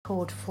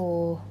Discord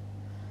for,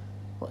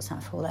 what's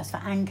that for? That's for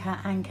Anchor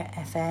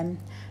FM.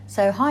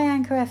 So hi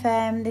Anchor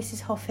FM, this is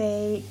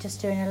Hoffy,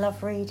 just doing a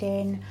love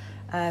reading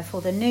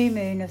for the new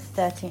moon of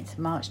the 13th of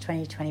March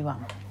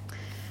 2021.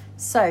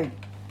 So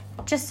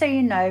just so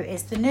you know,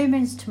 it's the new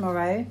moon's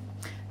tomorrow,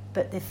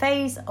 but the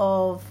phase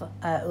of,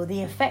 or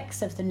the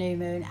effects of the new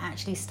moon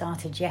actually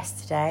started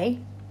yesterday.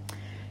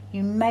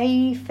 You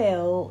may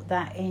feel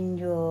that in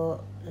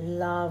your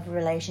love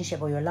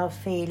relationship or your love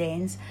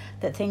feelings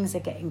that things are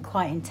getting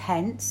quite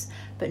intense,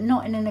 but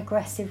not in an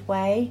aggressive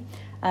way.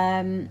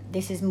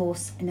 This is more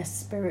in a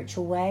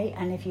spiritual way,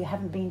 and if you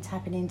haven't been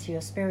tapping into your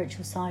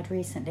spiritual side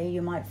recently,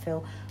 you might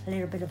feel a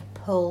little bit of a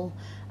pull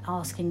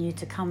asking you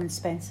to come and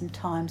spend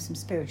some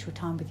spiritual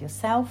time with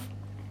yourself.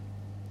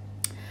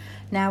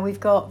 Now we've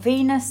got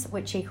Venus,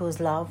 which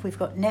equals love, we've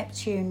got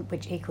Neptune,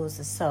 which equals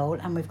the soul,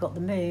 and we've got the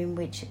moon,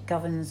 which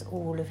governs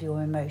all of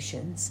your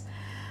emotions.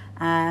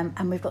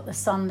 And we've got the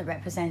sun that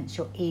represents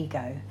your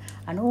ego.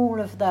 And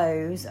all of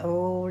those are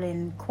all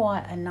in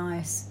quite a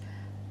nice,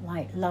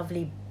 like,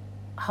 lovely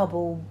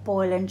Hubble,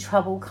 boil and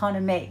trouble kind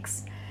of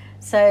mix.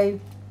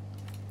 So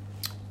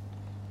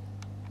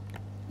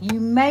you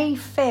may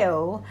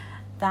feel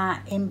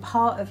that in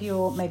part of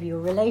maybe your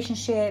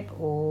relationship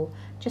or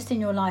just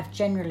in your life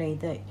generally,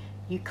 that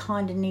you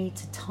kind of need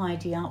to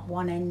tidy up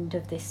one end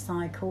of this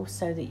cycle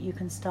so that you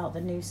can start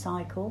the new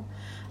cycle.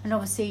 And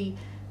obviously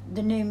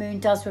the new moon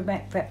does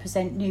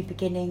represent new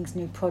beginnings,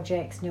 new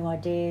projects, new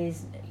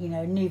ideas,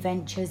 new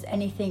ventures,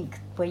 anything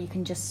where you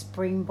can just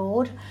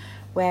springboard.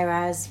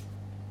 Whereas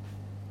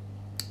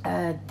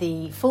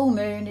the full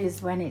moon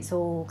is when it's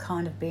all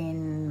kind of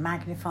being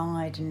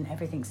magnified and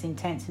everything's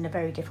intense in a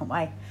very different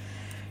way.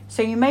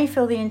 So you may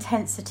feel the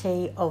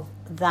intensity of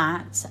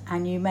that,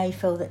 and you may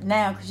feel that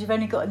now, because you've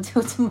only got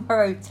until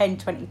tomorrow,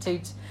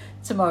 10:22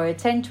 tomorrow,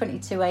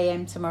 10:22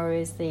 a.m. tomorrow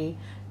is the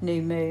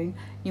new moon.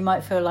 You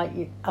might feel like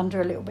you're under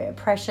a little bit of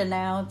pressure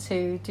now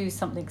to do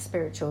something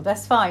spiritual.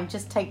 That's fine.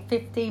 Just take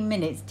 15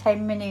 minutes,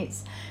 10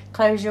 minutes,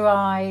 close your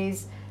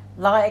eyes,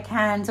 light a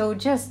candle,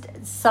 just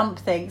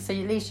something. So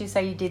at least you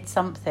say you did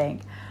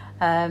something.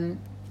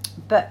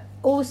 But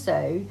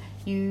also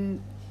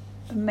you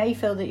may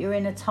feel that you're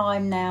in a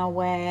time now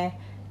where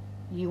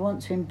you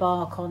want to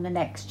embark on the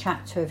next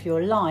chapter of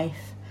your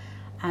life,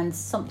 and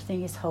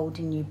something is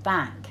holding you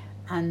back.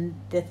 And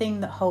the thing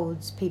that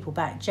holds people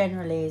back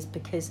generally is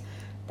because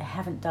they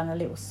haven't done a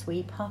little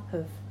sweep up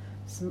of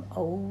some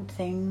old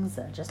things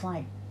that are just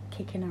like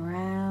kicking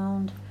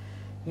around.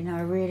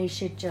 I really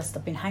should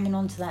I've been hanging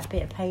on to that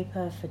bit of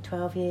paper for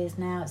 12 years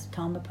now. It's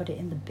time to put it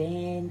in the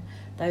bin,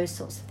 those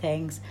sorts of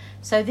things.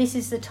 So this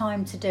is the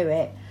time to do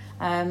it.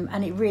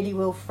 And it really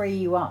will free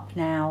you up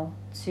now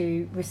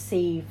to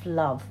receive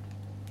love.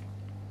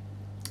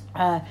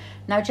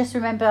 Now just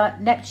remember,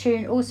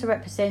 Neptune also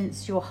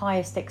represents your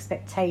highest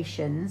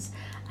expectations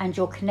and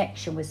your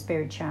connection with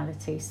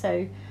spirituality.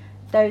 So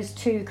those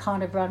two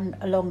kind of run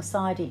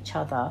alongside each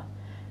other.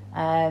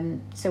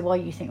 So while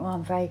you think,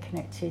 I'm very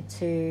connected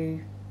to,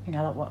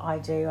 like what I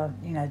do,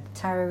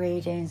 tarot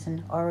readings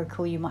and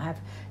oracle, you might have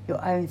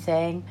your own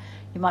thing.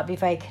 You might be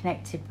very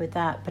connected with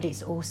that, but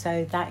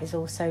that is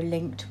also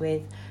linked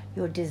with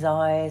your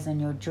desires and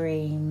your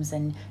dreams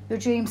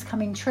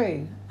coming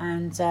true.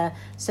 And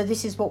so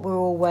this is what we're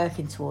all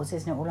working towards,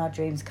 isn't it? All our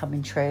dreams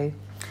coming true.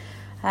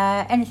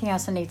 Anything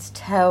else I need to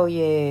tell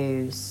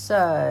you?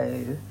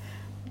 So,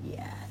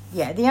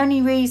 yeah. The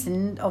only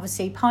reason,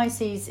 obviously,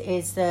 Pisces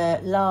is the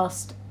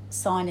last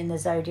sign in the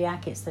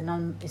zodiac. It's the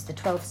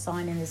 12th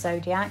sign in the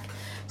zodiac.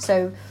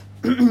 So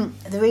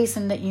the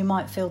reason that you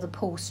might feel the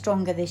pull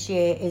stronger this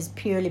year is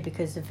purely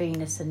because of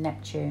Venus and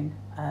Neptune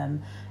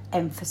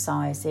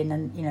emphasizing,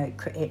 and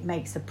it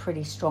makes a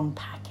pretty strong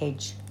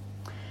package.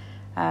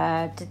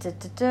 Yeah,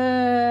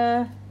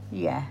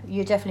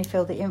 you definitely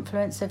feel the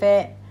influence of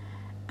it.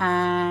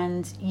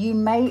 And you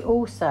may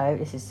also,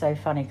 this is so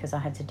funny because I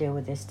had to deal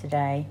with this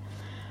today,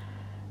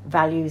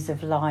 values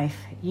of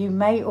life. You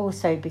may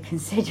also be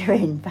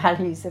considering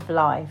values of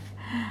life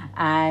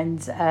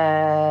and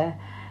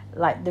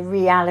like the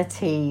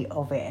reality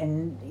of it,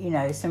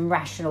 and some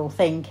rational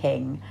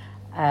thinking,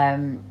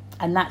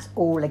 and that's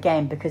all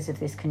again because of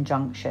this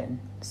conjunction.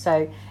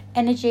 So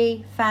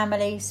energy,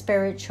 family,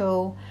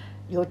 spiritual,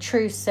 your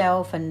true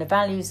self and the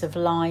values of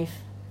life,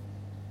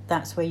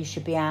 that's where you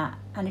should be at.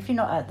 And if you're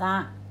not at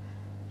that,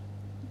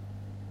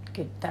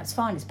 good, that's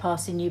fine, it's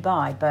passing you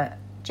by. But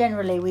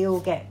generally we all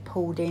get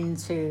pulled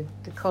into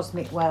the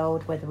cosmic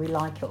world, whether we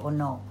like it or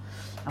not.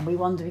 And we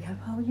wonder, we go,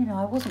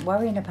 I wasn't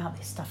worrying about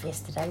this stuff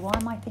yesterday. Why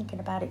am I thinking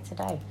about it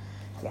today?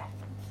 Yeah,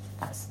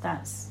 that's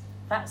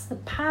the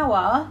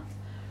power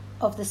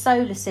of the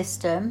solar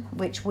system,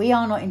 which we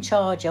are not in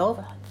charge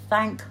of.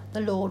 Thank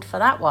the Lord for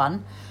that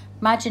one.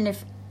 Imagine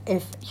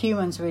if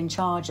humans were in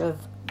charge of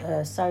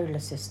the solar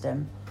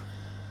system.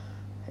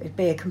 It'd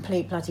be a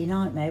complete bloody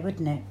nightmare,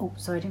 wouldn't it? Oh,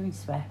 sorry, I didn't mean to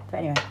swear. But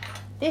anyway,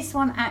 this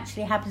one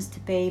actually happens to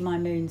be my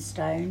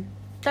moonstone.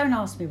 Don't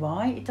ask me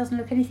why. It doesn't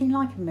look anything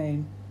like a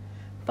moon.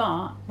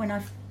 But when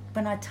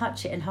I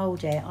touch it and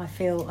hold it, I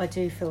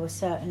do feel a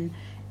certain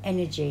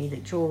energy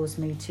that draws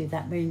me to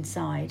that moon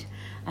side.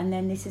 And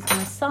then this is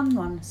my sun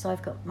one, so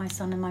I've got my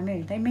sun and my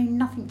moon. They mean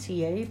nothing to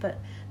you, but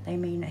they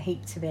mean a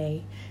heap to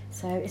me.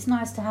 So it's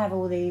nice to have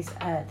all these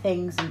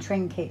things and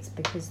trinkets,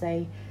 because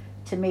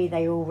to me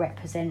they all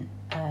represent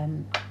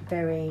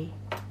very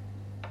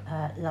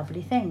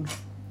lovely things.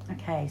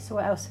 Okay, so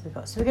what else have we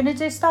got? So we're going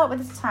to start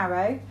with the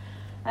tarot.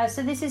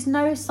 So this is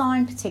no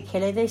sign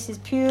particular. This is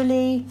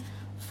purely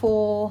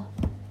for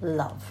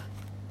love.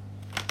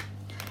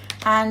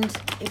 And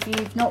if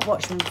you've not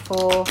watched them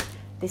before,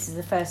 this is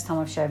the first time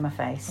I've shown my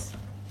face.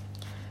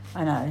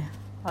 I know,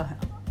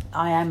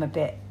 I am a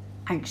bit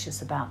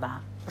anxious about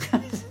that,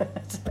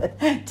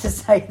 to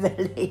say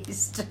the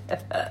least.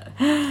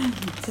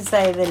 To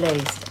say the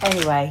least.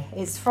 Anyway,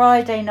 it's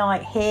Friday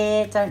night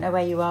here. Don't know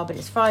where you are, but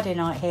it's Friday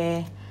night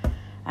here.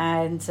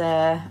 And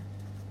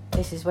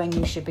this is when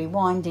you should be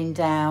winding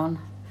down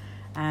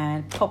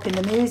and popping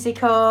the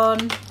music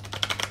on.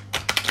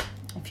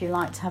 If you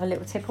like to have a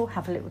little tipple,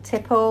 have a little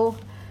tipple.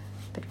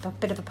 A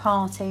bit of a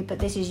party, but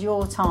this is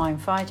your time.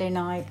 Friday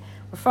night.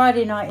 Well,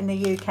 Friday night in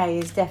the UK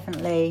is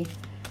definitely,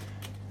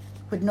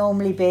 would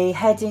normally be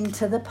heading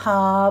to the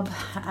pub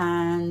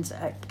and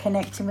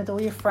connecting with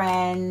all your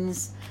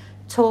friends,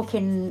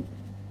 talking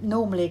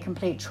normally a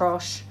complete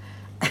trosh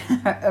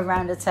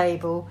around a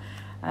table.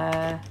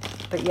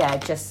 But yeah,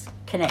 just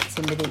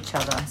connecting with each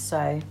other.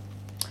 So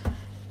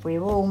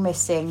we're all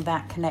missing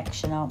that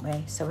connection, aren't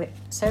we? So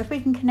if we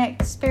can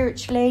connect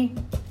spiritually,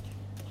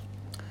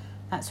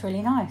 that's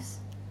really nice.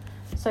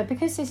 So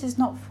because this is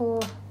not for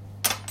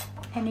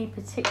any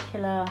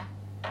particular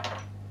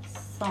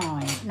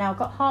sign. Now I've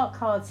got heart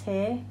cards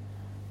here.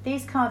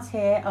 These cards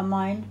here are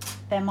mine.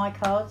 They're my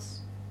cards.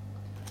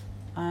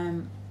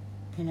 You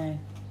know,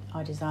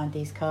 I designed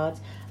these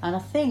cards, and I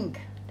think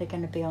they're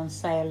going to be on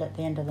sale at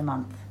the end of the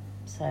month.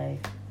 So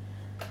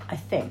I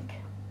think.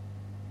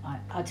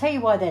 I'll tell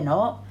you why they're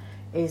not,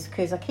 is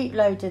because I keep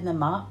loading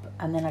them up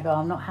and then I go,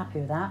 I'm not happy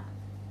with that.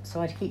 So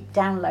I keep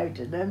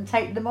downloading them,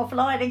 taking them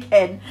offline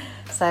again.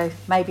 So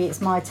maybe it's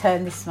my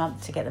turn this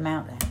month to get them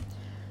out there.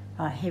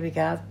 Right, here we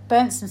go. I've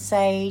burnt some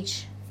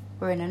sage.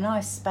 We're in a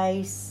nice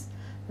space.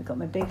 We've got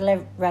my big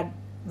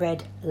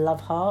red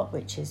love heart,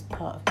 which is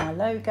part of my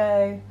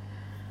logo.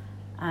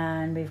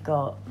 And we've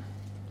got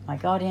my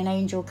guardian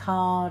angel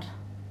card.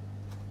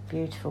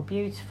 Beautiful,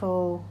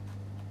 beautiful.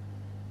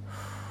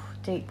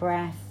 Deep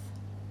breath.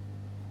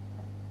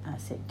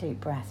 That's it,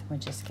 deep breath. We'll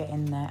just get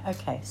in there.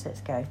 Okay, so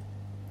let's go.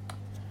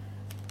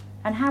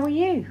 And how are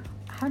you?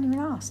 I haven't even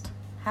asked.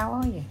 How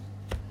are you?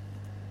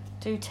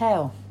 Do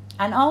tell.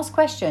 And ask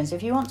questions.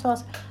 If you want to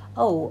ask,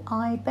 oh,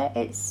 I bet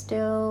it's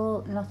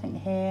still nothing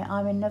here.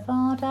 I'm in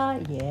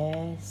Nevada.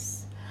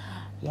 Yes.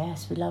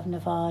 Yes, we love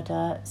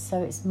Nevada.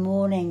 So it's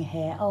morning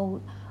here.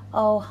 Oh,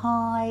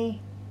 hi.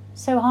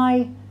 So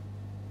hi.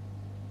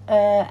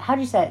 How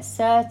do you say it?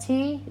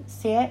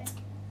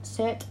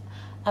 Siet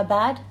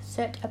Abad, is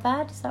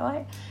that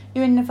right?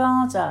 You're in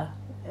Nevada.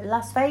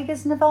 Las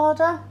Vegas,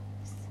 Nevada?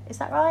 Is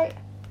that right?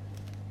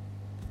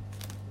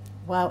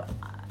 Well,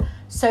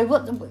 so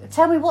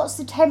tell me, what's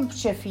the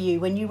temperature for you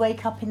when you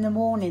wake up in the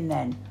morning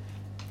then?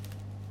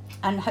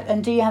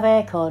 And do you have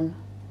aircon?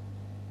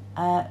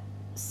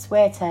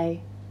 Suerte,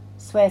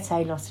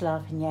 lots of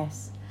love, and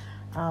yes.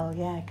 Oh,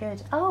 yeah,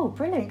 good. Oh,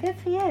 brilliant, good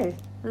for you.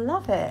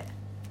 Love it.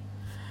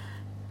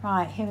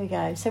 Right, here we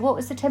go. So what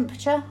was the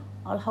temperature?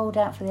 I'll hold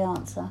out for the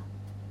answer.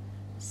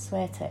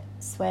 Suerte.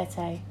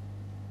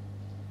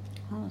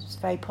 Oh, it's a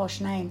very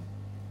posh name.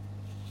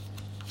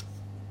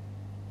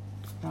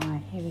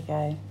 Right, here we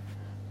go.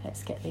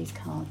 Let's get these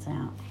cards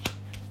out.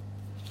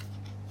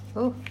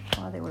 Oh,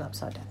 why are they all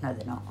upside down? No,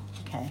 they're not.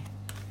 Okay.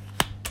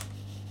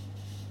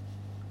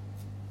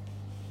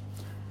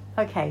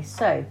 Okay,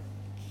 so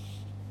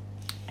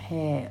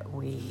here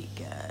we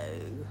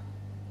go.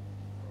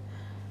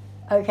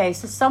 Okay,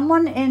 so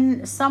someone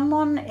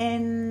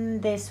in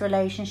this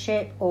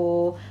relationship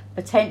or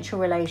potential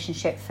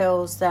relationship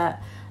feels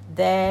that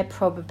they're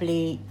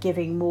probably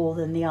giving more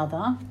than the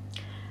other.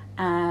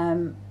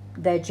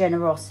 Their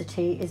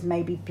generosity is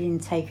maybe being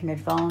taken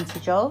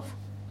advantage of.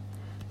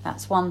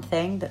 That's one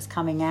thing that's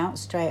coming out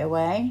straight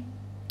away.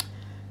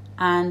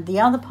 And the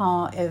other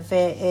part of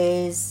it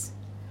is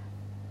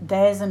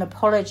there's an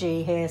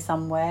apology here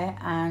somewhere,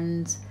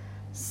 and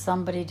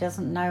somebody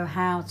doesn't know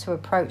how to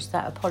approach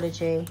that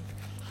apology.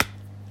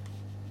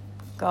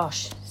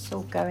 Gosh, it's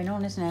all going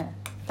on, isn't it?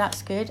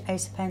 That's good.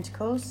 Ace of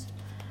Pentacles.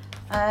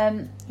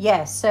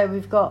 Yes, so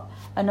we've got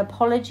an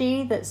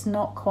apology that's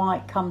not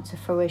quite come to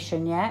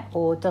fruition yet,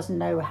 or doesn't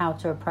know how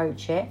to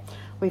approach it.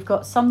 We've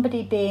got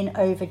somebody being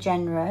over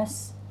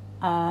generous.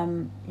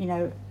 You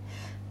know,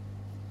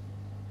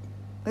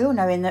 we all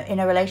know in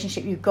a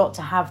relationship you've got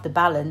to have the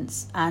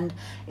balance, and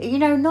you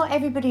know, not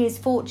everybody is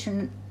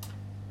fortunate.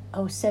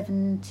 Oh,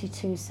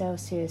 72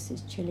 Celsius.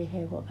 It's chilly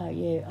here. What about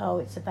you? Oh,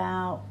 it's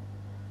about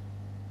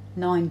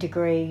 9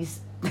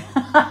 degrees.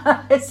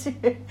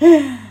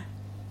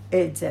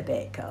 It's a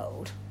bit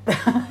cold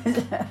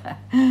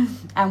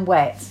and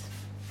wet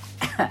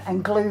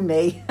and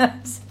gloomy.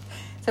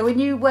 So when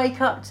you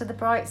wake up to the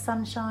bright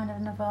sunshine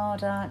of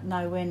Nevada,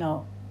 no, we're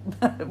not.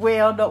 We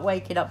are not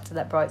waking up to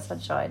that bright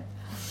sunshine.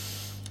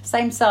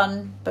 Same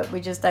sun, but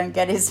we just don't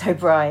get it so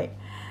bright.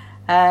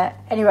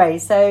 Anyway,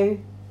 so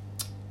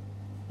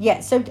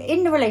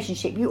in the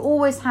relationship, you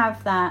always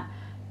have that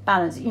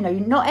balance. You know,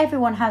 not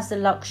everyone has the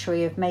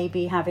luxury of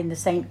maybe having the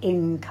same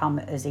income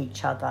as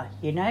each other,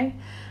 you know.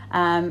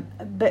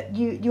 But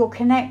your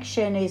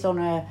connection is on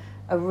a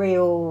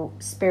real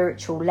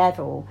spiritual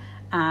level.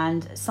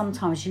 And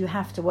sometimes you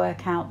have to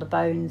work out the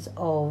bones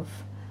of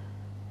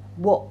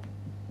what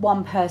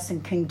one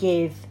person can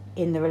give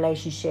in the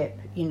relationship,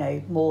 you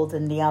know, more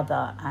than the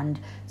other. And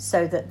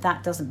so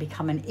that doesn't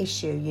become an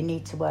issue, you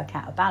need to work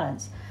out a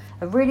balance.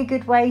 A really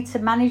good way to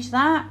manage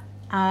that,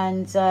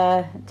 and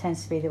it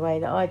tends to be the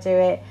way that I do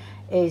it,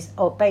 is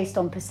based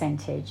on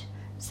percentage.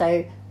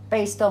 So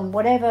based on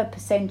whatever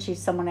percentage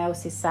someone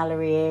else's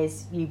salary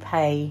is, you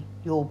pay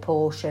your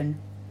portion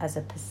as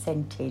a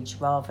percentage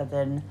rather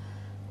than...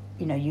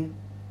 You know, you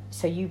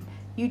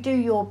do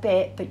your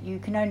bit, but you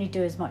can only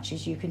do as much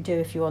as you can do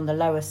if you're on the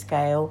lower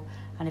scale,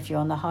 and if you're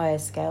on the higher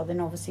scale,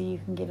 then obviously you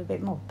can give a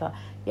bit more. But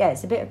yeah,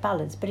 it's a bit of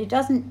balance. But it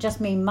doesn't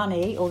just mean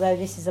money, although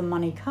this is a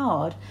money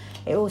card.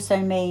 It also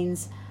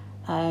means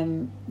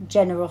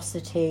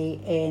generosity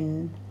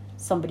in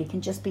somebody can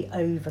just be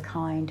over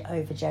kind,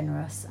 over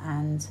generous,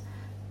 and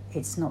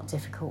it's not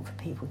difficult for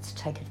people to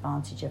take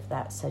advantage of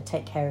that. So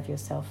take care of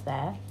yourself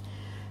there.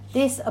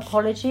 This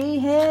apology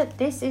here,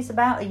 this is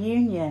about a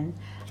union.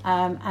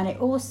 And it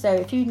also,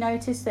 if you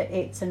notice that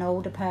it's an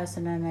older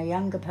person and a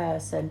younger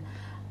person,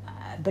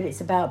 but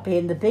it's about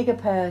being the bigger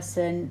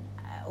person,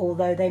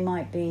 although they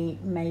might be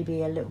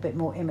maybe a little bit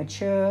more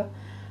immature,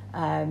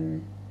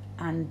 and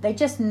they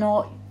just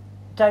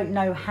don't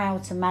know how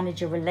to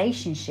manage a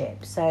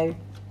relationship. So,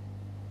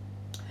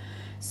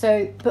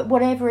 but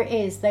whatever it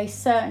is, they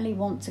certainly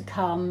want to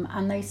come,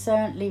 and they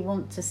certainly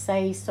want to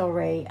say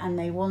sorry, and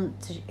they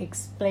want to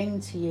explain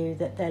to you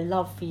that their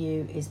love for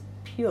you is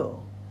pure,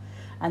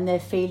 and their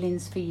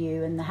feelings for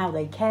you and how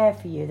they care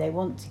for you. They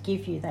want to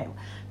give you that,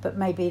 but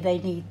maybe they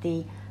need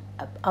the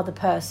other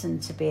person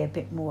to be a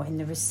bit more in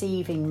the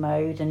receiving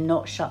mode and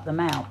not shut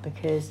them out,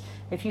 because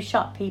if you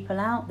shut people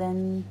out,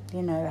 then,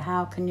 you know,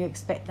 how can you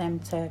expect them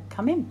to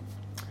come in?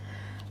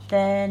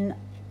 Then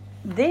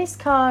this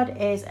card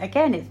is,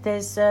 again,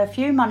 there's a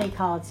few money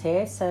cards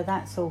here, so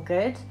that's all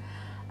good.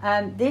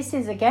 This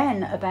is,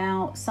 again,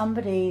 about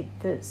somebody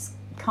that's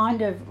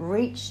kind of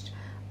reached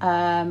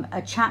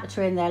a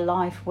chapter in their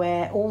life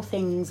where all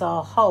things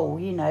are whole,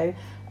 you know,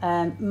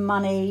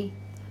 money,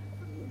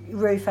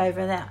 roof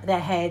over their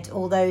head,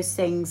 all those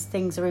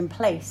things are in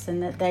place,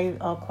 and that they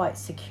are quite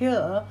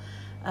secure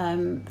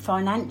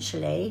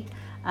financially.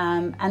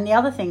 And the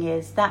other thing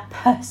is that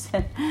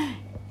person...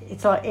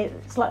 It's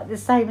like the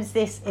same as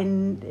this.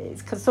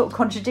 It's sort of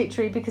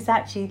contradictory, because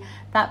actually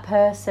that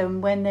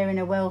person, when they're in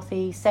a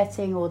wealthy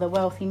setting or the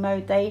wealthy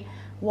mode, they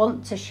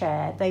want to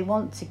share, they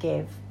want to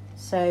give.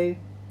 So,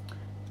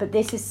 but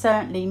this is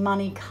certainly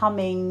money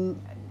coming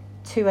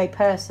to a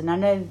person. I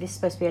know this is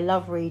supposed to be a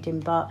love reading,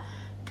 but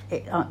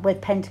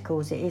with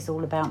Pentacles, it is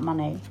all about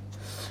money.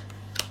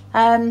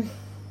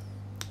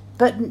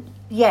 But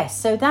yes,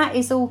 so that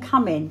is all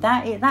coming.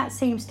 That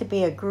seems to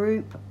be a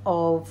group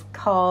of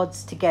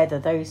cards together,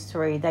 those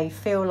three. They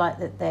feel like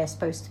that they're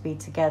supposed to be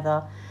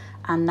together,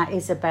 and that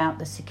is about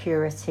the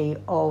security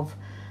of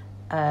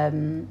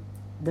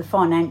the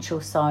financial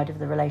side of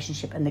the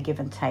relationship and the give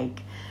and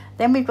take.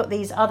 Then we've got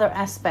these other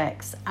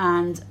aspects,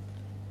 and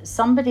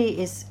somebody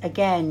is,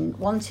 again,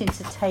 wanting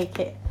to take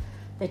it.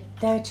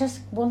 They're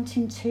just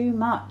wanting too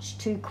much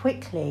too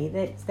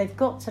quickly. They've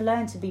got to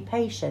learn to be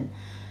patient.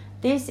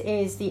 This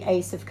is the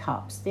Ace of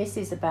Cups. This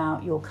is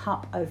about your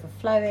cup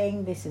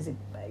overflowing. This is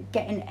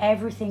getting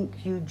everything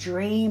you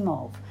dream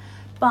of.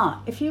 But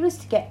if you was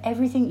to get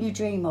everything you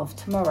dream of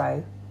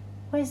tomorrow,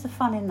 where's the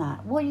fun in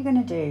that? What are you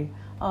going to do?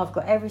 Oh, I've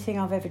got everything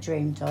I've ever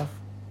dreamed of.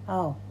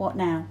 Oh, what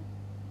now?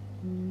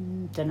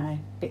 Don't know.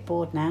 Bit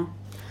bored now.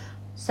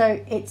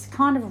 So it's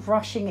kind of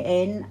rushing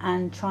in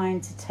and trying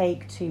to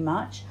take too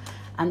much.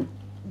 And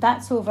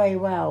that's all very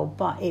well,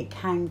 but it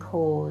can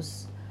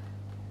cause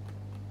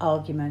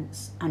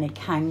arguments, and it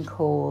can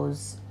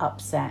cause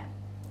upset,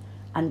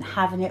 and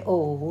having it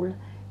all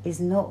is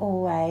not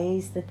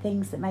always the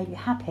things that make you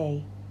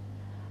happy.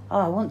 Oh,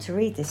 I want to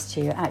read this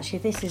to you. Actually,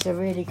 this is a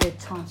really good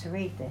time to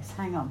read this.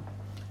 Hang on,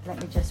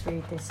 let me just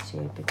read this to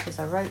you, because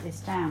I wrote this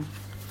down.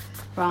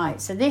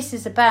 Right, so this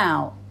is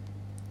about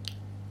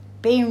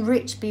being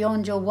rich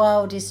beyond your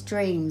wildest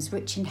dreams,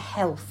 rich in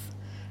health,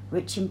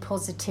 rich in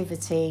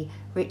positivity,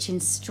 rich in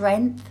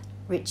strength,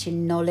 rich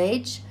in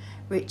knowledge,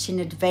 rich in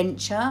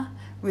adventure,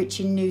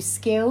 rich in new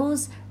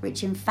skills,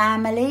 rich in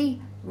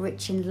family,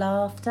 rich in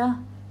laughter,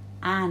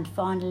 and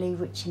finally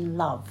rich in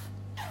love.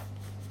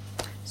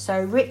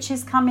 So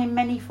riches come in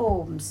many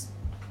forms.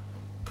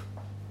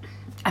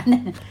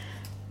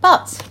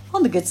 But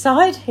on the good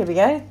side, here we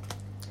go.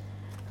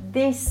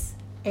 This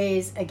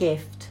is a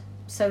gift.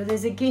 So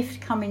there's a gift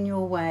coming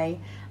your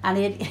way, And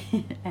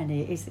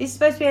it's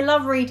supposed to be a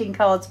love reading,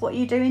 cards. What are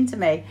you doing to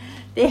me?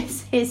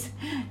 This is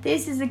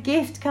a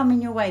gift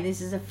coming your way.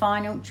 This is a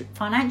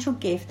financial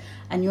gift,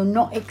 and you're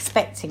not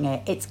expecting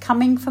it. It's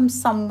coming from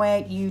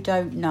somewhere you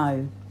don't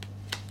know.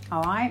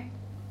 All right.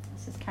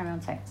 Let's just carry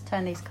on. Let's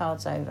turn these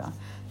cards over.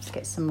 Let's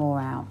get some more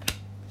out.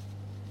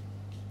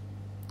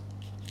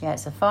 Yeah,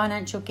 it's a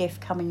financial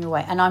gift coming your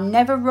way, and I'm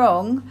never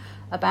wrong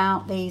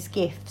about these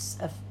gifts.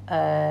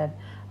 I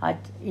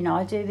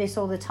do this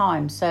all the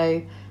time.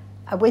 So.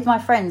 With my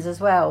friends as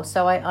well,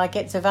 so I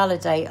get to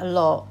validate a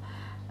lot.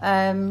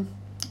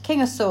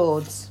 King of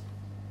Swords,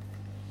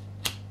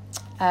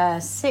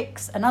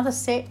 6, another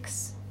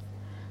 6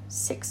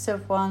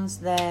 of Wands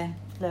there.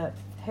 Look,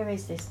 who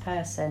is this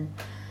person?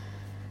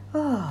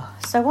 Oh,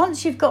 so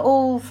once you've got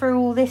through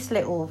all this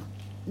little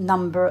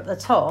number at the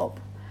top,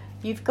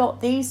 you've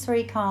got these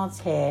 3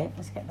 cards here.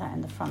 Let's get that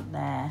in the front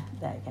there.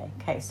 There we go.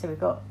 Okay, so we've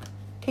got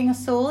King of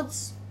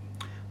Swords,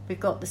 we've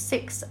got the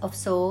 6 of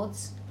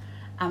Swords,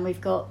 and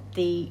we've got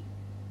the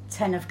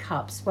 10 of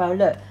Cups. Well,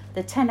 look,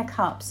 the 10 of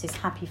Cups is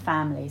happy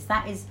families.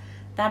 That is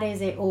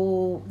it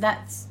all.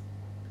 That's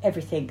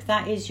everything.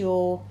 That is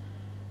your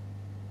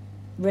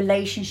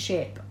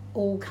relationship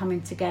all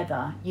coming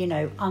together,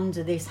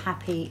 under this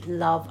happy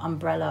love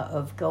umbrella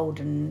of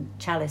golden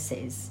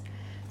chalices.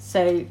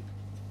 So,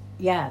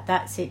 yeah,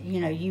 that's it.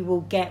 You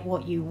will get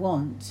what you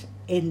want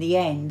in the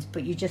end,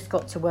 but you just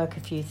got to work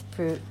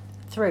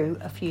through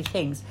a few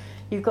things.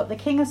 You've got the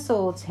King of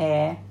Swords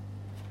here.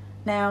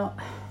 Now,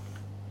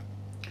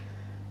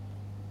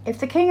 if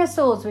the King of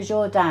Swords was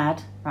your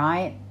dad,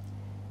 right,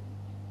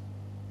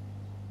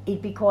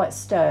 he'd be quite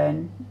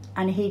stern,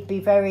 and he'd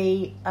be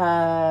very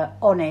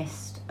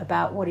honest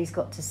about what he's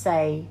got to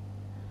say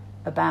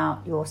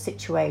about your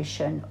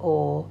situation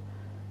or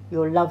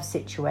your love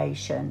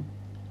situation.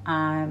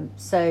 And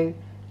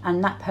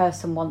that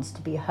person wants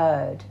to be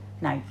heard.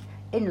 Now,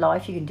 in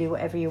life, you can do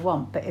whatever you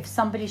want, but if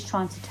somebody's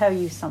trying to tell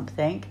you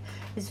something,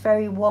 it's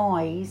very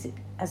wise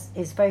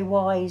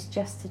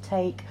just to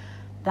take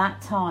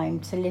that time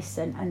to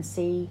listen and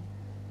see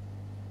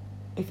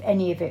if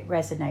any of it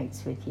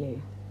resonates with you.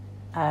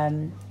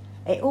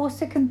 It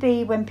also can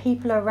be when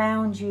people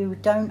around you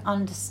don't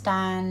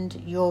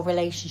understand your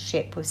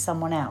relationship with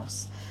someone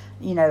else,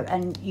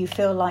 and you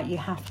feel like you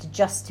have to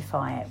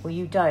justify it. Well,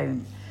 you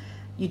don't.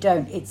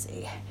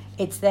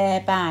 It's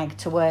their bag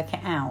to work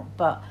it out.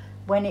 But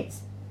when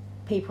it's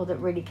people that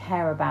really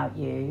care about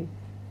you,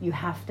 you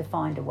have to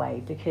find a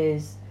way,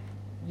 because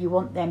you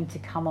want them to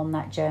come on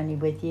that journey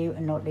with you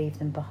and not leave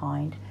them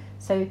behind.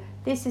 So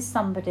this is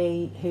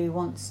somebody who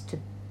wants to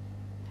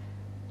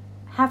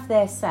have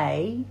their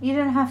say. You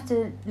don't have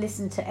to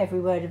listen to every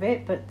word of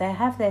it, but they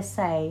have their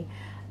say,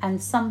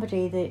 and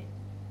somebody that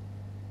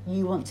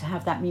you want to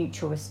have that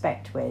mutual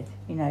respect with.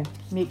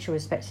 Mutual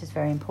respect is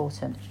very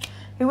important.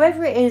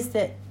 Whoever it is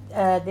that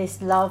this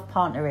love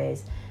partner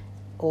is,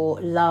 or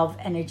love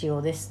energy,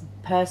 or this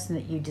person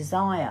that you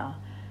desire,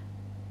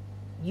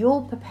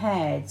 you're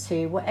prepared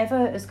to,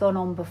 whatever has gone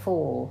on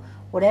before,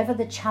 whatever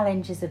the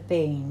challenges have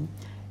been,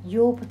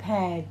 you're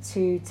prepared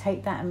to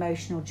take that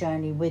emotional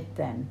journey with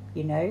them.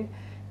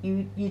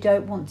 You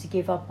don't want to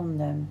give up on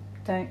them.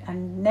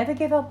 And never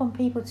give up on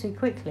people too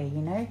quickly.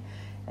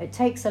 It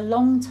takes a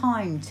long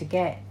time to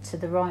get to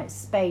the right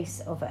space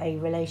of a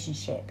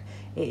relationship.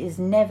 It is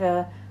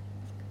never,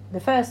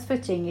 the first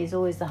footing is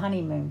always the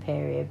honeymoon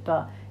period,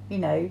 but you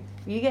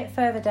get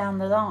further down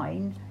the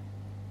line,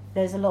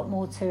 there's a lot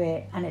more to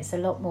it, and it's a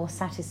lot more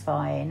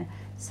satisfying.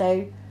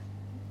 So,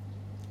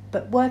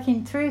 but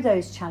working through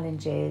those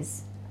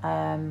challenges,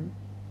 And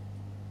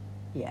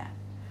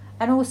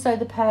also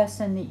the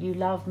person that you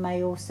love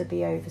may also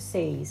be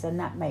overseas, and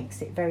that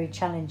makes it very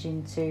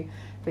challenging to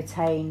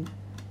retain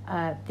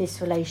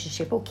this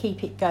relationship or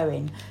keep it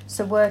going.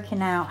 So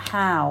working out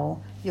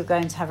how you're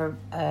going to have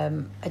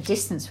a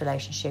distance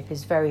relationship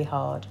is very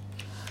hard.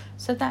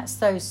 So that's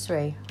those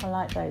 3. I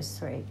like those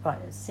 3. Right,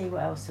 let's see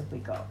what else have we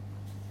got.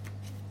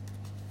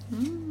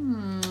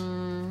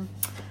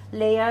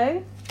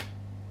 Leo.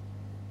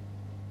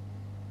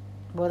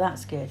 Well,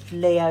 that's good.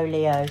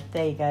 Leo.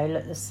 There you go.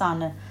 Look, the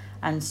sun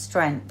and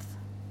strength.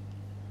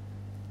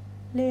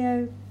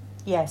 Leo.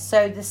 Yeah,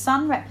 so the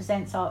sun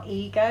represents our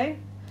ego,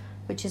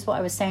 which is what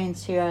I was saying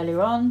to you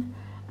earlier on.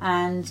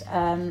 And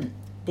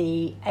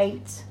the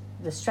 8,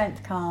 the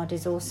strength card,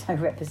 is also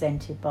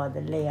represented by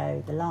the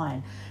Leo, the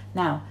lion.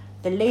 Now,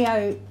 the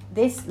Leo,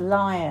 this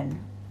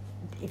lion,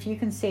 if you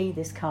can see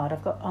this card,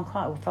 I'm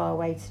quite far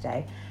away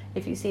today.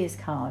 If you see this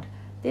card,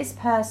 this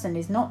person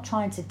is not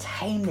trying to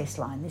tame this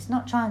lion. It's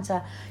not trying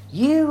to,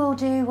 you will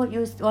do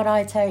what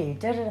I tell you.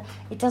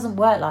 It doesn't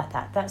work like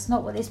that. That's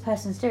not what this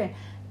person's doing.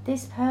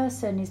 This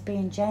person is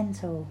being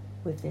gentle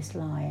with this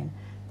lion.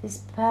 This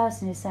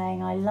person is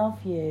saying, I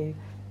love you.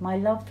 My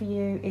love for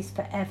you is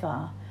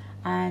forever.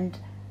 And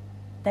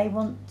they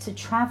want to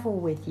travel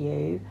with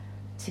you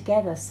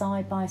together,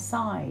 side by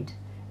side.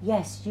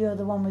 Yes, you're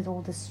the one with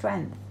all the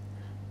strength,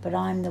 but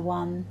I'm the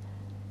one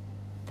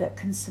that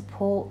can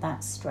support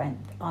that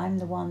strength. I'm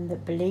the one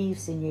that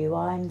believes in you.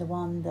 I'm the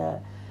one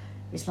that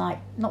it's like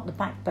not the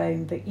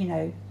backbone, but you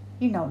know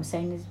what I'm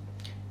saying.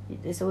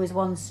 There's always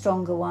one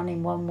stronger one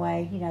in one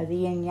way, you know, the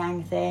yin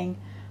yang thing.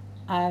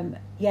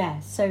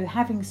 So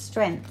having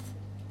strength,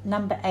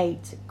 number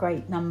 8,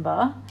 great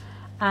number.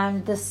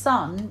 And the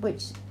sun,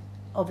 which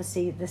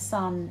obviously the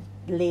sun,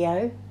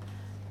 Leo,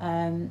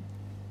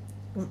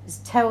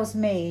 tells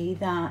me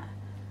that,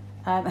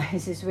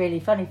 this is really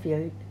funny for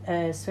you,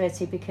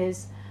 Sweti,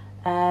 because,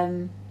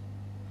 let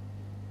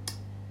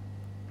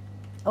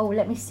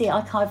me see,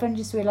 I've only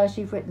just realised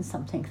you've written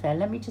something there.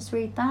 Let me just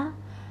read that.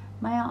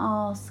 May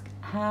I ask,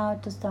 how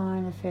does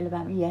Diana feel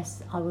about me?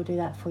 Yes, I will do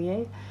that for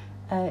you.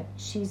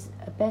 She's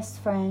a best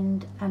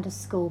friend and a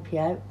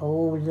Scorpio.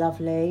 Oh,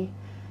 lovely.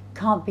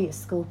 Can't beat a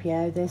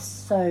Scorpio. They're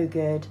so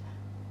good.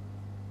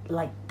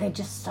 Like, they're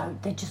just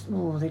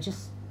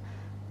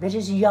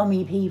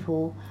yummy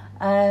people.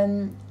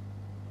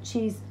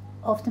 She's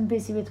often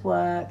busy with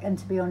work, and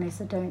to be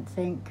honest, I don't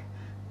think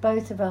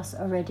both of us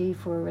are ready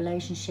for a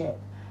relationship,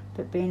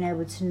 but being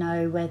able to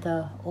know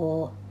whether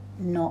or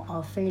not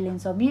our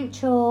feelings are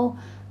mutual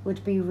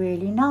would be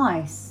really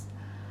nice.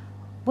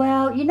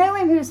 Well, you know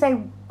when people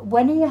say,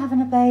 when are you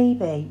having a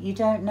baby? You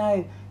don't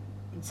know.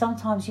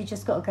 Sometimes you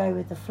just got to go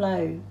with the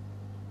flow,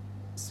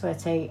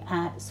 Sweti,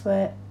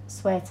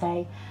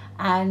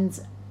 and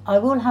I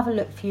will have a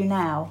look for you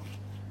now.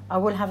 I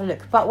will have a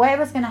look. But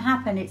whatever's going to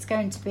happen, it's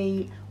going to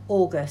be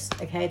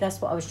August, okay? That's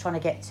what I was trying to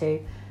get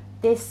to.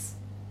 This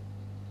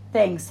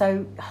thing,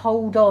 so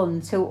hold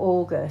on till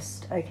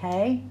August,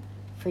 okay,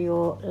 for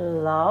your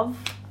love.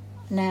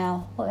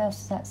 Now, what else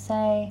does that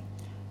say?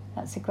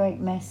 That's a great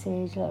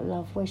message.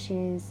 Love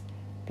wishes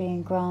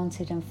being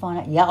granted and find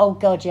out. Yeah, oh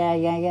God,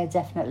 yeah,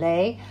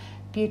 definitely.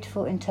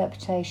 Beautiful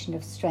interpretation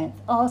of strength.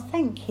 Oh,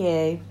 thank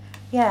you.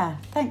 Yeah,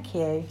 thank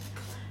you.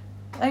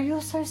 Oh,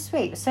 you're so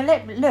sweet. So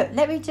let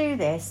me do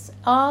this.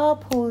 I'll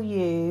pull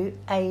you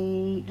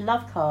a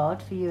love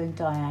card for you and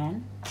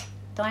Diane.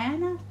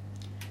 Diana.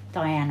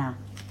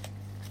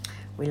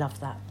 We love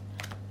that.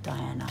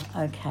 Diana.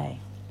 Okay.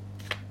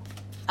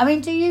 I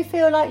mean, do you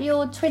feel like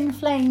you're twin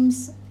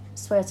flames,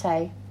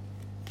 Sweti?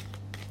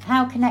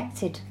 How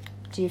connected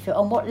do you feel?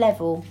 On what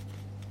level?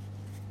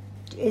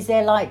 Is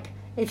there, like,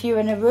 if you're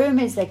in a room,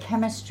 is there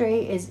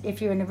chemistry?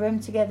 If you're in a room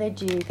together,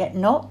 do you get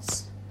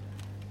knots?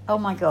 Oh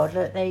my God,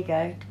 look, there you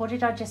go. What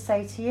did I just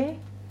say to you?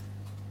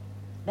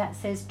 That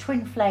says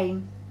twin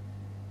flame.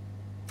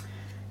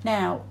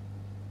 Now,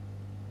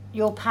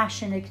 your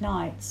passion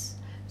ignites.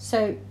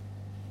 So,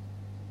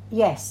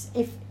 yes,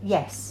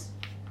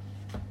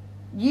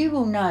 you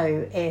will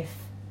know if...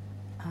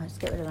 let's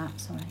get rid of that,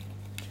 sorry.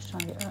 Just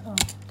trying to get... I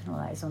don't know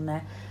what that is on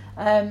there.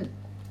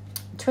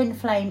 Twin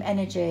flame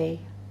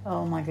energy.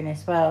 Oh my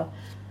goodness, well...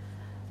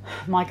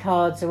 My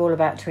cards are all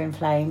about twin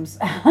flames.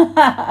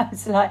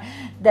 It's like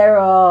there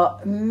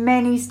are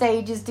many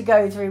stages to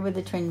go through with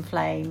a twin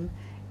flame.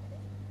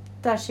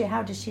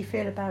 How does she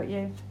feel about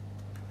you?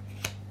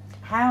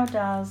 How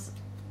does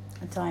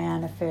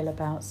Diana feel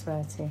about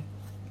Sweti?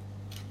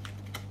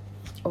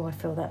 Oh, I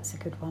feel that's a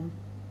good one.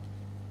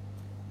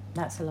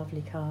 That's a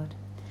lovely card.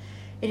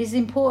 It is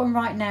important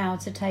right now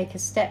to take a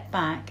step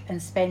back and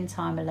spend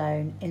time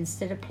alone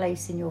instead of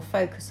placing your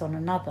focus on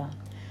another.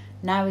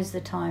 Now is the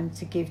time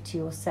to give to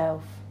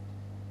yourself.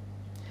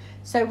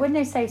 So when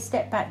they say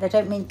step back, they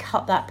don't mean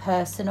cut that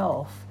person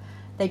off.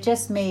 They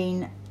just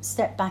mean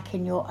step back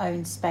in your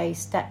own space,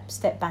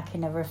 step back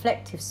in a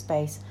reflective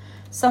space.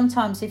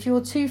 Sometimes if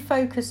you're too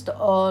focused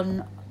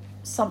on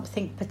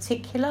something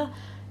particular,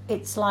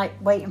 it's like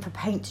waiting for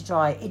paint to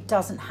dry. It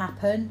doesn't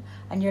happen.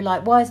 And you're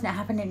like, why isn't it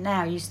happening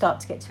now? You start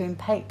to get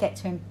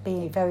to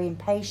be very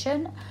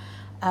impatient.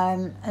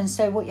 And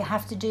so what you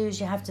have to do is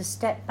you have to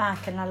step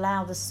back and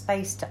allow the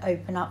space to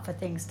open up for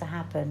things to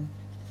happen.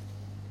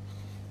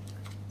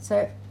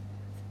 So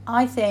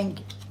I think,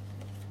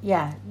 you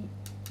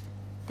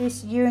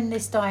and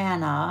this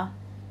Diana,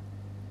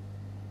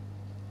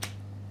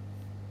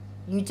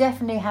 you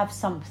definitely have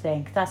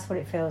something. That's what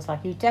it feels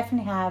like. You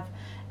definitely have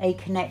a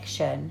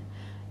connection.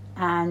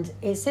 And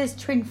it says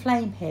twin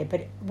flame here,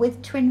 but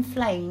with twin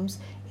flames,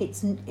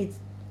 it's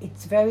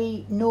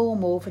very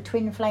normal for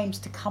twin flames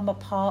to come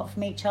apart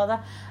from each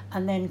other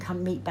and then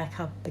come meet back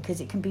up, because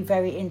it can be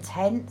very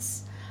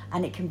intense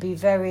and it can be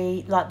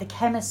very, like the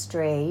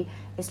chemistry,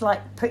 it's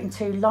like putting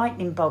two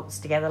lightning bolts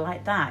together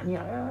like that. And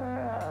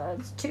you're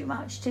it's too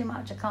much,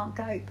 I can't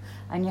cope.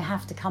 And you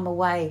have to come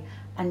away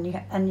and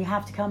you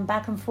have to come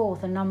back and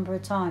forth a number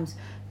of times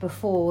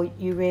before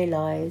you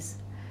realise,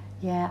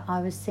 I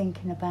was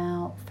thinking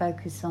about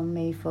focus on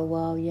me for a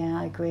while.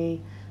 I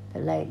agree.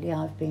 But lately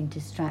I've been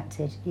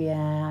distracted.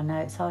 I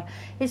know it's hard.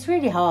 It's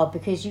really hard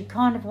because you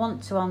kind of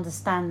want to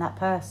understand that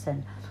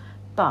person,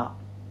 but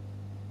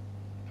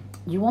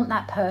you want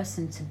that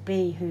person to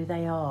be who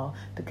they are,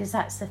 because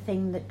that's the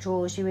thing that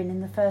draws you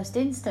in the first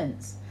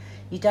instance.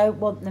 You don't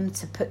want them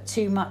to put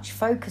too much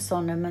focus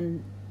on them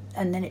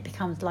and then it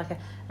becomes like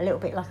a little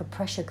bit like a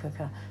pressure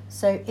cooker.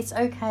 So it's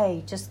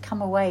okay, just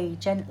come away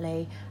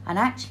gently. And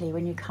actually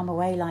when you come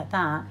away like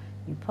that,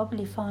 you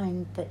probably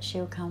find that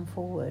she'll come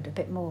forward a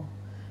bit more.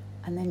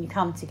 and then you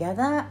come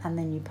together, and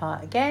then you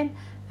part again,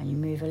 and you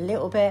move a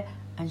little bit,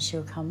 and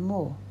she'll come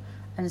more.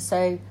 And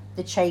so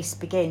the chase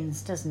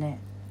begins, doesn't it?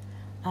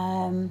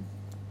 I'd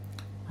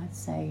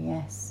say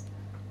yes,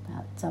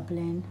 about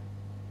doubling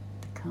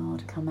the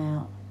card come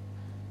out,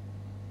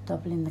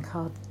 doubling the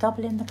card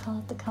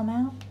that come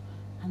out,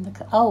 and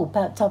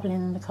about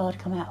doubling the card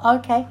come out.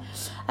 Okay,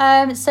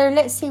 so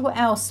let's see what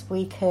else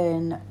we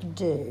can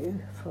do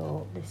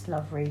for this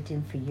love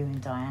reading for you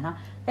and Diana.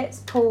 Let's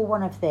pull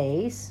one of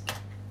these.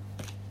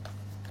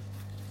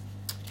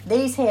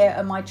 These here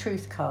are my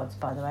truth cards,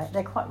 by the way.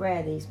 They're quite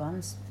rare, these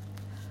ones.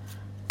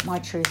 My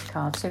truth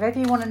cards. So if ever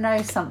you want to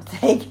know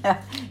something,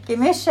 give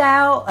me a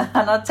shout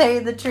and I'll tell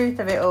you the truth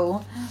of it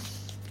all.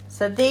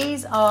 So they're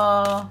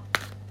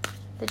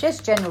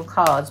just general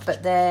cards,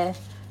 but they're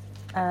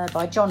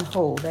by John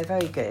Hall. They're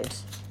very good.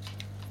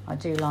 I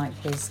do like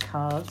his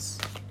cards.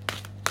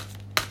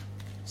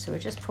 So we'll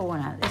just pull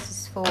one out. This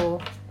is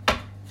for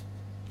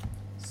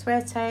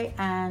Suerte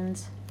and,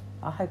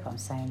 I hope I'm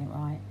saying it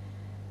right,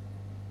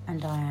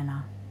 and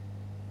Diana.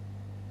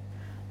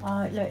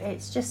 Oh, look,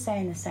 it's just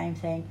saying the same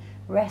thing.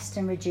 Rest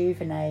and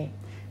rejuvenate.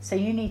 So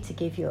you need to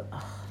give your...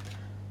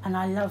 and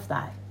I love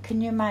that.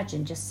 Can you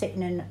imagine just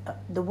sitting in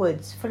the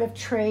woods full of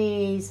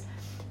trees,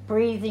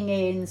 breathing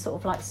in sort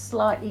of like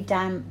slightly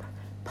damp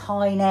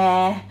pine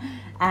air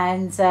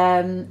and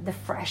the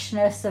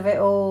freshness of it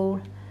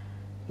all.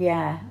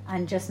 Yeah,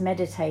 and just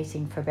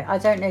meditating for a bit. I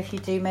don't know if you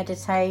do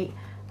meditate.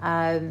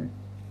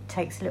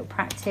 Takes a little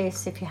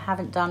practice if you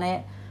haven't done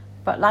it.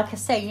 But like I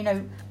say, you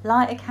know,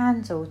 light a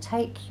candle,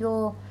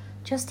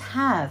 just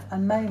have a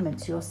moment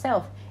to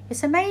yourself.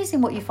 It's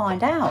amazing what you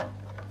find out.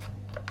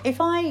 If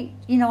I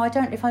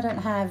don't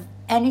have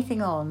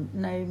anything on,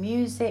 no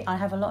music, I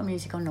have a lot of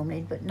music on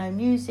normally, but no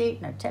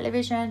music, no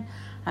television,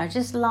 I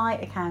just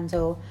light a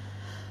candle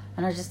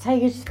and I just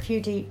take a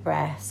few deep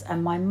breaths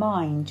and my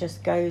mind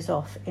just goes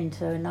off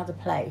into another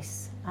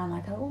place and I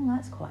go, oh,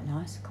 that's quite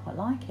nice, I quite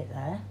like it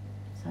there.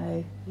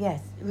 So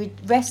yes,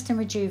 rest and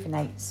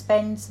rejuvenate,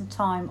 spend some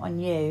time on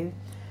you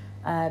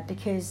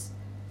because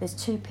there's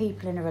two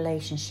people in a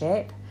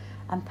relationship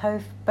and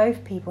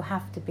both people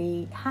have to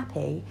be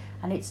happy,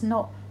 and it's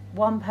not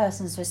one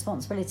person's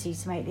responsibility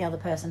to make the other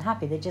person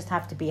happy. They just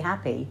have to be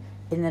happy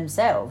in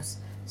themselves.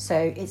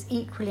 So it's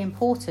equally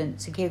important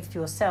to give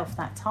yourself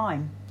that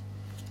time.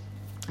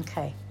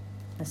 Okay,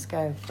 let's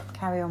go.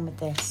 Carry on with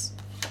this.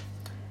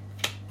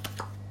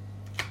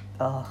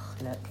 Oh,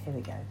 look, here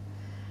we go.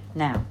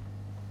 Now,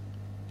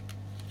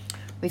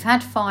 we've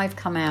had 5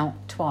 come out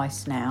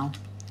twice now.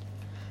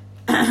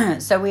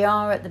 So we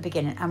are at the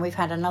beginning, and we've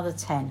had another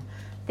 10.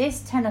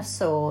 This 10 of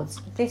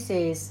Swords,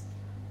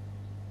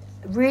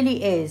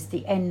 really is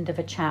the end of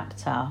a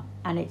chapter,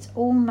 and it's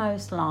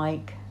almost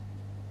like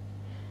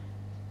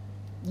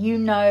you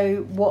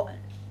know what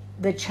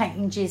the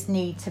changes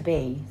need to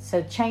be.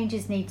 So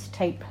changes need to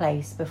take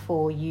place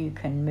before you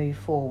can move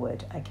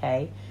forward,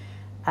 okay?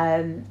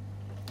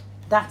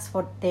 That's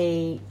what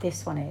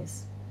this one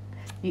is.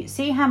 You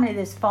see how many,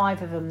 there's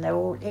 5 of them.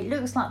 It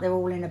looks like they're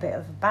all in a bit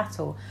of a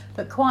battle,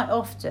 but quite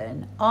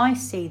often I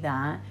see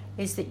that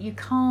is that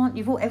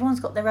everyone's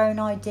got their own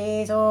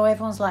ideas, or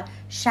everyone's like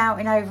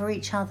shouting over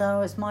each other.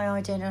 Oh, it's my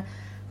idea.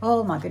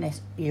 Oh my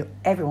goodness,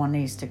 everyone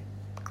needs to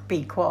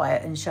be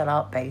quiet and shut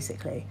up,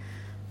 basically.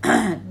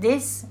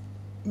 This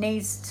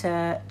needs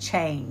to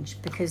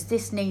change because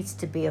this needs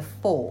to be a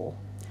 4,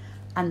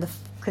 and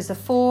because the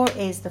 4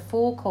 is the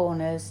 4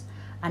 corners,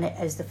 and it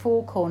is the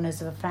 4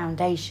 corners of a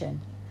foundation.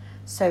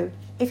 So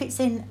if it's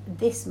in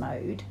this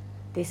mode,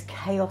 this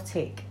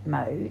chaotic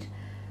mode,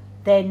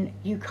 then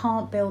you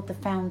can't build the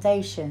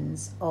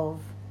foundations of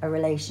a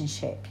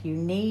relationship. You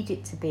need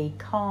it to be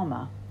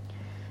calmer.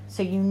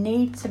 So you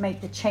need to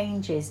make the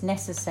changes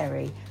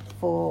necessary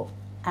for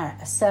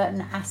a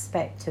certain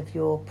aspect of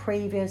your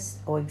previous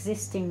or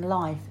existing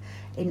life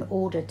in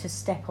order to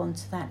step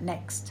onto that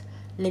next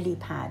lily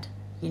pad,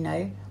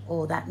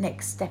 or that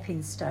next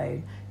stepping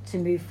stone to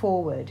move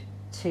forward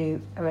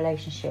to a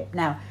relationship.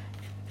 Now,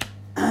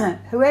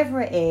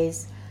 whoever it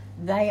is,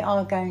 they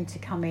are going to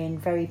come in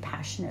very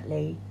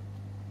passionately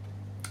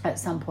at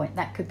some point.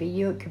 That could be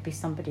you, it could be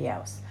somebody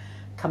else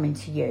coming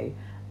to you.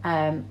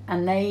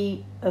 And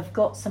they have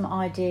got some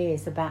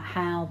ideas about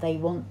how they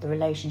want the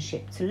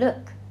relationship to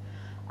look.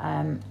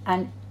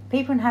 And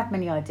people can have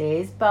many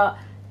ideas, but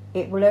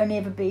it will only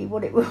ever be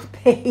what it will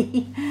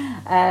be.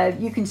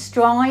 You can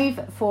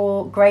strive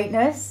for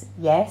greatness.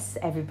 Yes,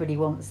 everybody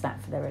wants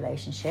that for their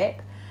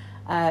relationship.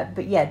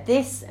 But yeah,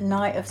 this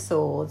Knight of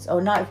Swords, or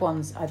Knight of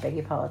Wands, I beg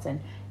your pardon,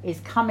 is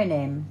coming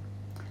in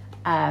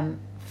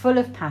full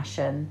of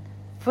passion,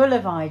 full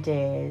of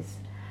ideas,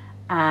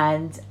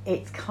 and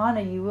it's kind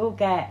of, you will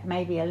get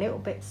maybe a little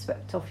bit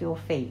swept off your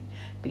feet,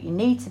 but you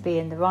need to be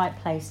in the right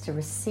place to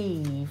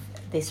receive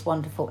this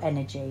wonderful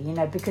energy,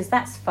 because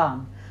that's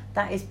fun.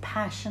 That is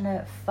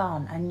passionate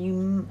fun, and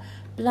you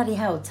bloody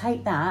hell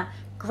take that,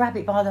 grab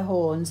it by the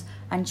horns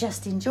and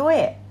just enjoy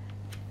it.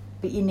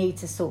 But you need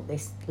to sort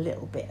this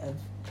little bit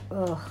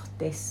of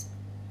this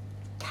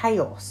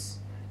chaos.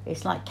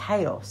 It's like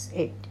chaos.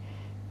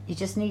 You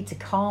just need to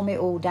calm it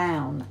all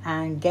down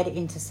and get it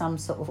into some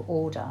sort of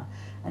order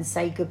and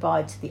say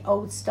goodbye to the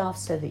old stuff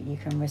so that you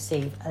can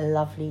receive a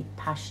lovely,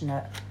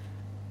 passionate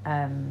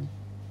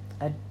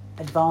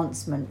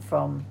advancement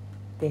from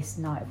this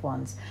Knight of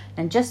Wands.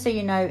 And just so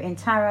you know, in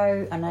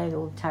tarot, I know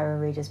all tarot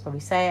readers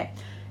probably say it,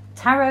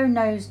 tarot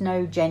knows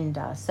no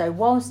gender. So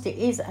whilst it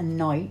is a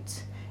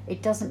knight,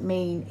 it doesn't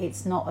mean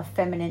it's not a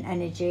feminine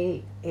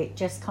energy. It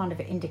just kind of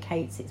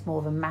indicates it's more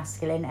of a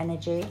masculine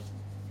energy.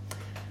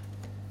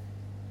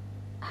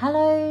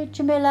 Hello,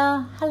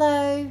 Jamila.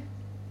 Hello.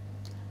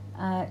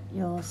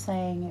 You're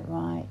saying it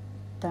right.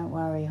 Don't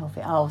worry,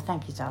 Hoffy. Oh,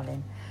 thank you,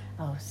 darling.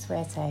 Oh,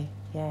 suerte.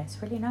 Yeah,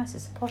 it's really nice.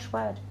 It's a posh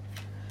word.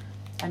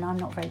 And I'm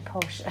not very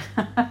posh.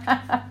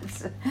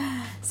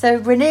 So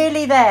we're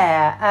nearly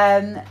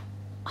there.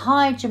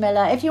 Hi,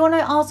 Jamila. If you want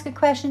to ask a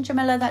question,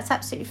 Jamila, that's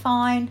absolutely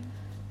fine.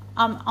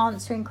 I'm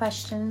answering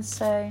questions,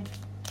 so...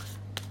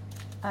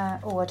 I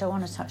don't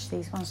want to touch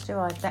these ones, do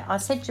I? I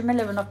said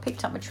Jamila and I've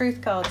picked up my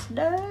truth cards.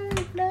 No.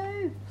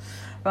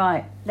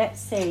 Right,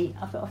 let's see.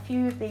 I've got a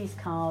few of these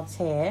cards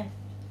here.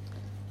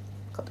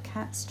 Got the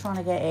cats trying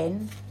to get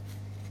in.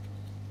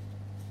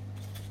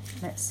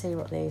 Let's see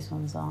what these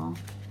ones are.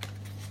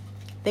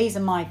 These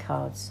are my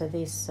cards, so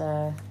these...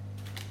 I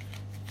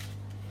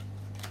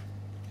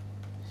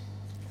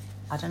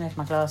don't know if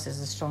my glasses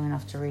are strong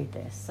enough to read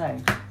this. So,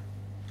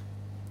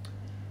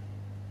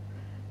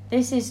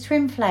 this is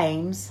Twin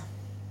Flames.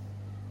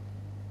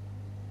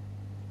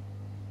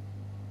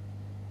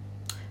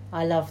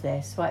 I love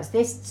this. Right, so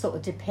this sort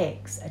of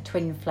depicts a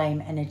twin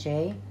flame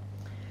energy.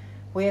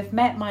 We have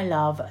met, my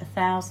love,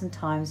 1,000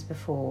 times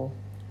before,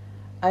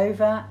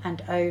 over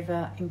and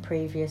over in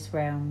previous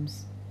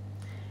realms.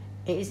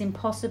 It is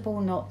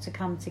impossible not to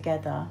come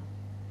together,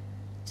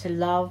 to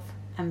love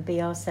and be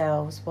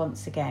ourselves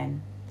once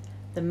again.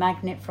 The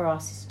magnet for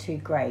us is too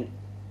great.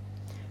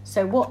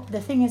 So what the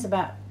thing is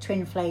about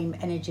twin flame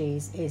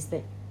energies is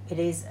that it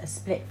is a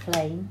split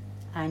flame,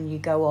 and you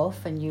go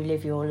off and you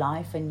live your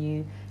life and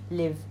you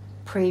live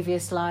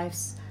previous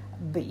lives,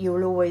 but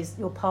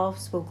your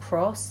paths will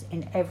cross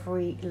in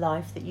every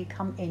life that you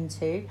come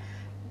into.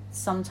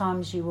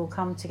 Sometimes you will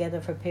come together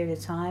for a period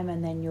of time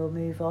and then you'll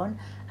move on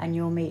and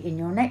you'll meet in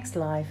your next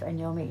life and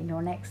you'll meet in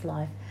your next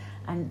life,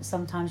 and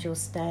sometimes you'll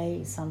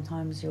stay,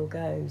 sometimes you'll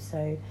go.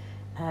 So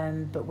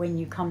but when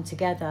you come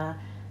together,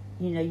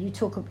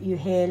 you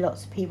hear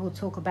lots of people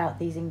talk about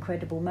these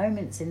incredible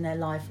moments in their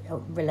life,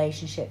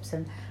 relationships,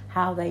 and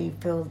how they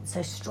feel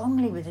so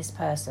strongly with this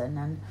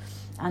person,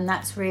 and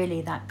that's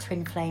really that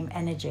twin flame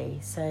energy.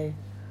 So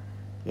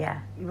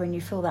yeah, when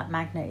you feel that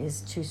magnet is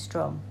too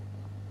strong.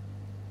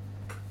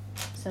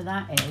 So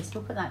that is,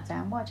 we'll put that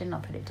down. Why didn't I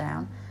put it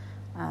down?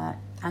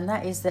 And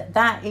that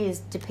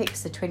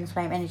depicts the twin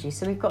flame energy.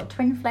 So we've got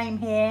twin flame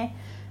here.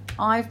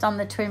 I've done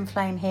the twin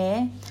flame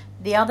here.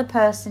 The other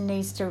person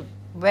needs to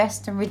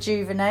rest and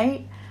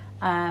rejuvenate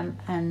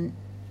and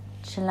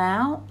chill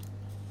out.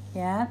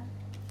 Yeah,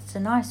 it's a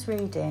nice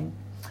reading.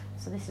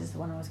 So this is the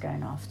one I was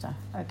going after.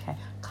 Okay,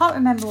 can't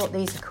remember what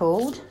these are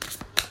called,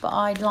 but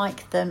I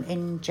like them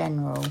in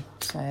general.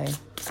 So,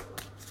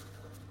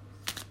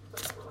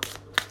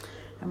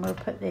 and we'll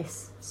put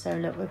this. So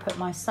look, we'll put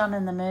my sun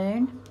and the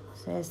moon.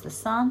 So there's the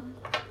sun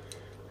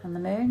and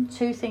the moon.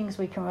 Two things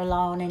we can rely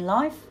on in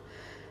life.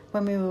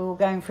 When we were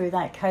going through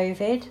that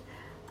COVID,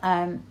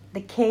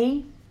 the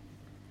key,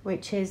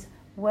 which is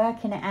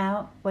working it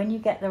out. When you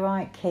get the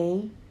right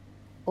key,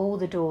 all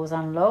the doors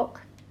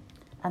unlock,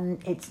 and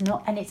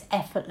it's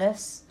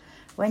effortless.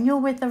 When you're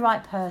with the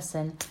right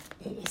person,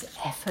 it is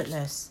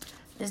effortless.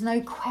 There's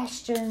no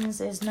questions.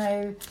 There's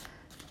no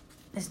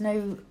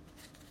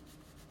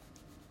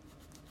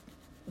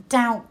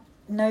doubt,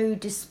 no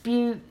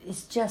dispute.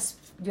 It's just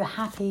you're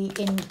happy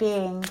in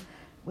being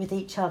with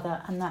each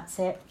other, and that's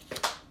it.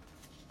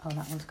 Oh,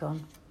 that one's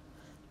gone.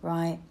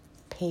 Right,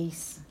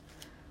 peace.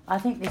 I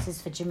think this is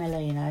for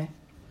Jamila,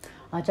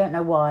 I don't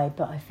know why,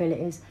 but I feel it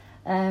is.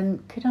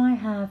 Could I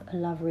have a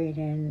love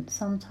reading?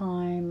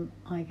 Sometime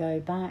I go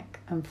back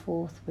and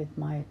forth with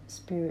my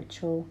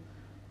spiritual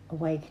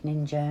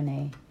awakening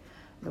journey.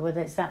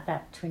 Whether it's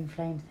that twin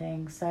flame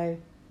thing. So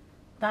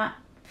that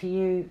for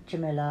you,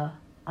 Jamila.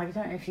 I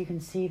don't know if you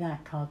can see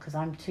that card because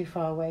I'm too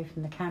far away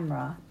from the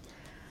camera.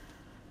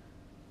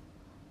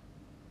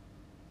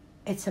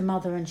 It's a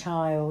mother and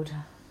child,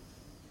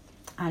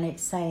 and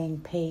it's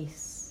saying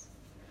peace.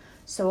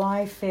 So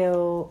I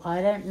feel,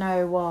 I don't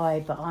know why,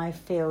 but I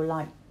feel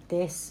like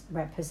this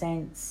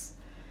represents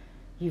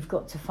you've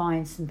got to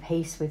find some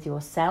peace with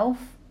yourself.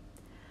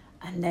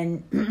 And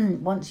then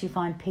once you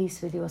find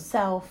peace with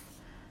yourself,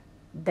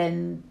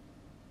 then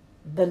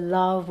the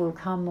love will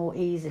come more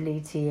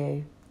easily to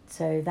you.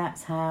 So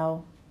that's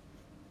how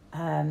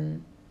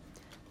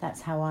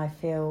I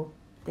feel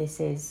this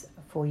is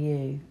for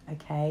you,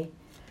 okay?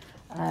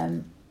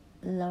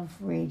 Love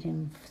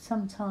reading.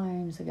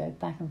 Sometimes I go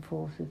back and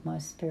forth with my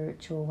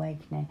spiritual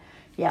awakening.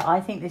 Yeah,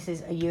 I think this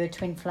is you a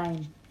twin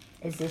flame.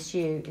 Is this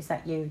you? Is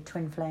that you,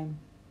 twin flame?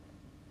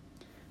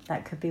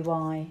 That could be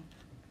why.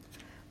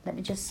 Let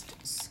me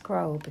just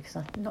scroll because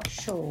I'm not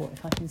sure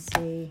if I can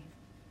see.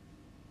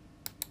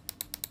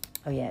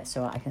 Oh yeah, it's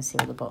all right. I can see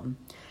all the bottom.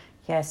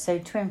 Yeah, so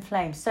twin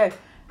flames. So,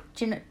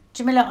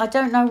 Jamila, I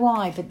don't know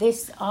why, but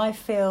this, I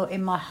feel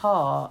in my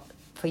heart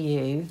for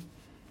you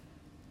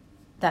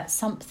that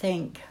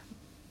something...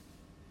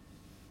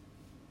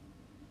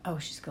 Oh,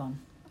 she's gone.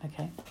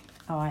 Okay.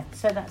 All right,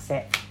 so that's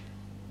it.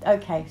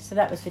 Okay, so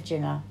that was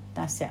Virginia.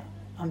 That's it.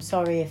 I'm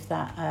sorry if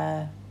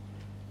that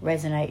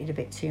resonated a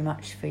bit too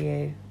much for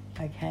you.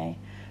 Okay.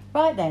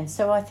 Right then,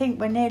 so I think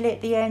we're nearly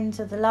at the end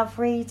of the love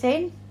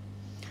reading.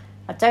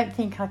 I don't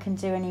think I can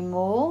do any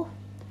more.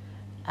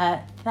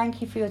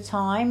 Thank you for your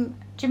time.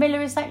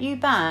 Jamila, is that you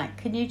back?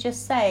 Can you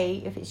just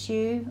say if it's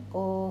you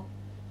or...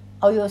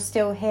 Oh, you're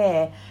still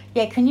here.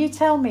 Yeah, can you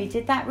tell me,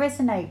 did that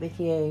resonate with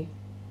you?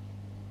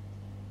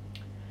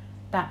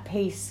 That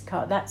peace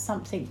card, that's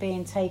something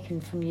being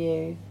taken from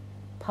you,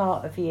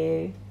 part of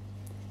you.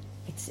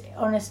 It's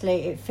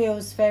honestly, it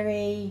feels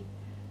very...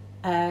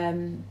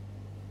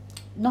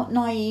 not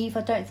naive.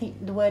 I don't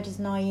think the word is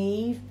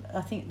naive.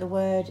 I think the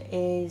word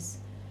is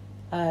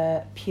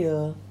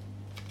pure.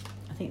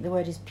 I think the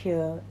word is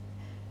pure.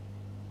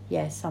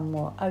 Yeah,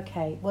 somewhat.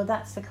 Okay, well,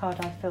 that's the card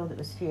I feel that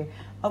was for you.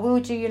 I will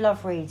do your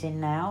love reading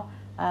now,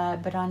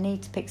 but I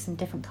need to pick some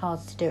different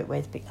cards to do it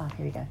with. Oh,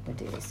 here we go. We'll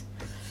do this.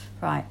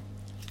 Right,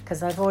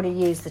 because I've already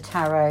used the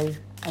tarot,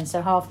 and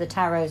so half the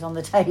tarot's on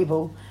the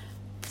table.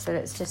 So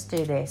let's just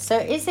do this. So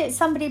is it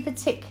somebody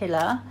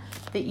particular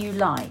that you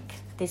like?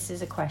 This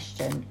is a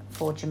question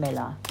for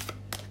Jamila.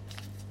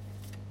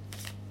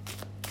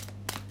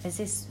 Is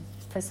this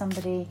for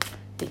somebody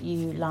that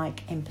you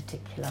like in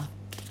particular?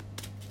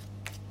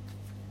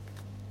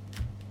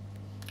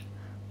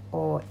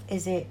 Or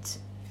is it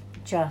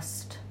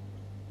just...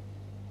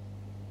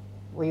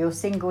 Well, you're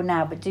single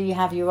now, but do you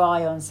have your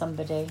eye on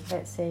somebody?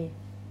 Let's see.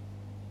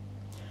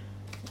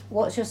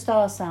 What's your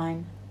star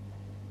sign?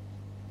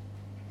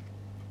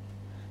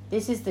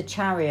 This is the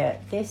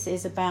Chariot. This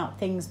is about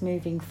things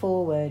moving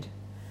forward.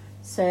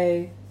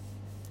 So,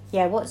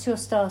 yeah, what's your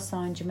star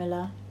sign,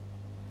 Jamila?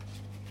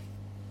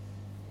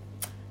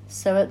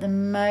 So at the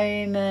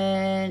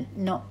moment,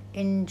 not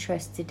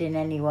interested in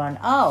anyone.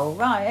 Oh,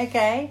 right,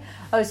 okay.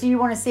 Oh, so you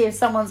want to see if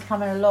someone's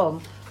coming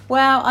along.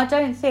 Well, I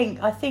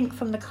think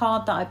from the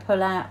card that I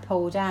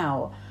pulled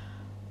out.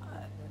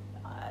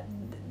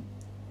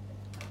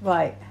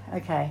 Right,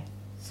 okay.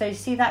 So you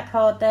see that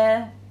card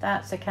there?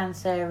 That's a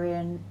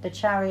Cancerian. The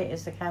Chariot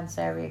is the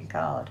Cancerian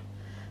card.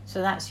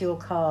 So that's your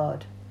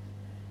card.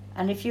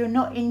 And if you're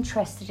not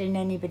interested in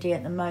anybody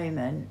at the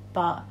moment,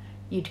 but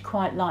you'd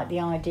quite like the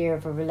idea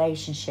of a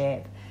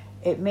relationship,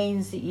 it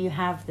means that you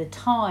have the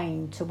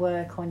time to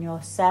work on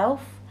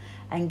yourself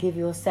and give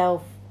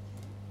yourself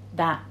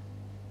the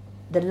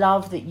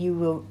love that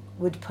you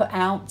would put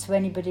out to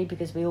anybody,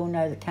 because we all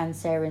know that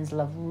Cancerians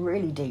love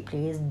really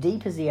deeply, as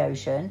deep as the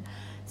ocean.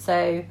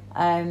 So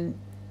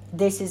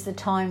this is the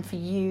time for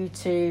you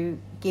to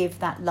give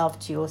that love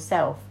to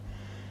yourself.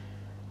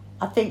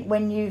 I think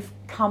when you've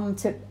come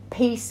to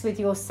peace with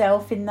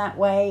yourself in that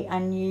way,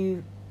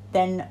 and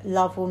then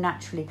love will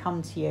naturally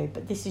come to you.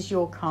 But this is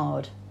your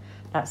card.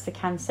 That's the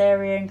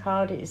Cancerian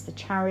card. It is the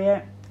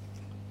Chariot.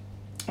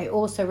 It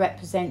also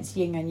represents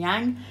yin and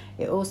yang.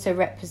 It also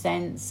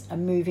represents a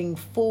moving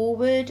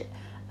forward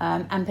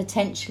and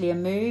potentially a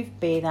move,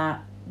 be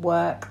that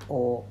work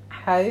or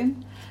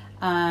home.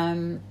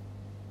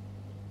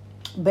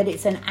 But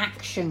it's an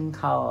action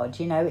card,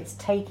 it's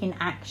taking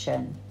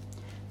action.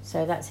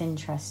 So that's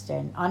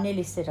interesting. I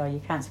nearly said, oh, you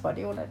Cancer, but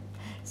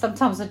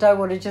sometimes I don't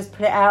want to just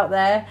put it out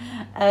there.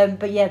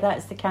 But yeah,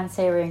 that's the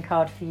Cancerian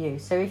card for you.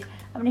 So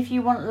if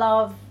you want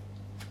love,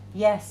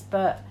 yes,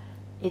 but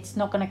it's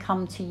not going to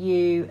come to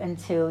you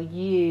until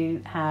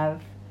you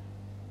have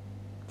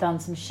done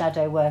some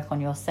shadow work on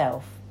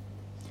yourself,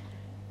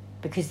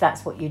 because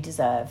that's what you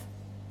deserve.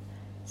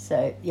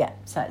 So yeah,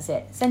 so that's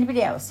it. Is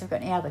anybody else have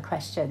got any other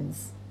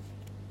questions?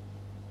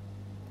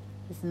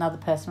 There's another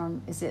person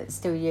on. Is it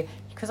still you?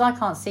 Because I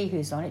can't see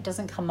who's on. It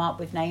doesn't come up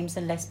with names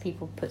unless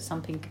people put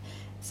something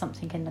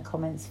in the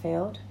comments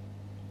field.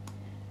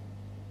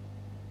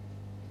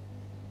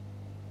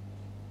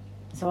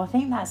 So I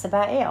think that's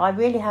about it. I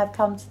really have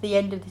come to the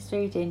end of this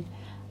reading.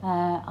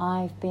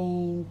 You've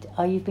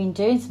been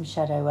doing some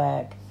shadow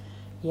work.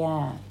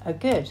 Yeah. Oh,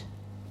 good.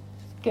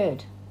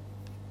 Good.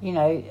 Do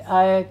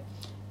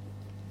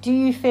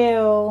you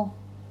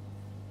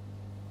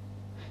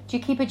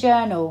keep a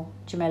journal,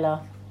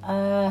 Jamila?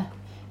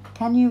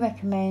 Can you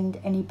recommend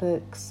any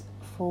books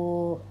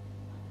for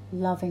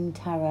loving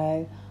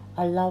tarot?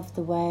 I love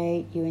the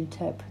way you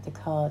interpret the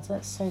cards.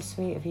 That's so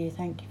sweet of you.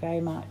 Thank you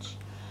very much.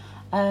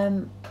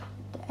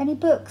 Any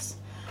books?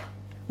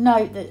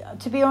 No,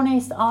 to be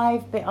honest,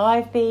 I've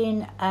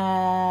been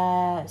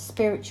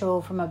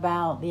spiritual from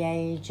about the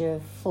age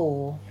of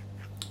 4.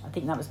 I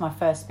think that was my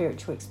first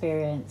spiritual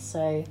experience.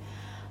 So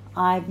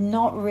I've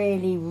not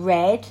really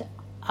read.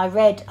 I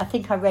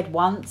think I read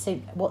once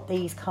what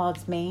these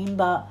cards mean,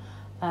 but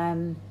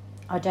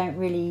I don't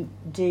really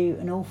do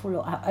an awful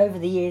lot. Over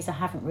the years, I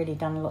haven't really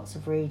done lots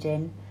of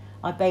reading.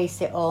 I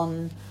base it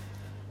on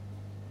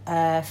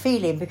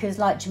feeling, because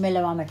like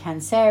Jamila, I'm a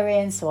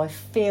Cancerian, so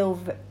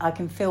I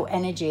can feel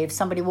energy. If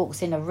somebody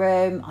walks in a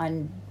room,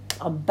 I'm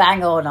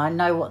bang on. I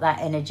know what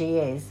that energy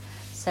is.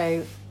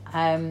 So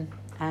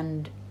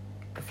and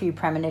a few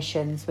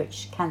premonitions,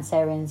 which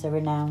Cancerians are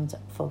renowned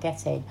for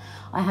getting.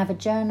 I have a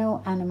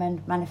journal and a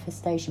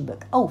manifestation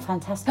book. Oh,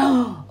 fantastic.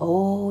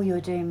 Oh,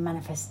 you're doing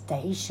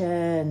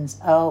manifestations.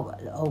 Oh,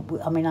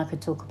 I mean, I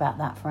could talk about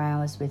that for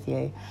hours with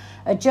you.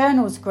 A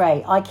journal's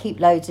great. I keep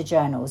loads of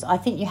journals. I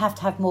think you have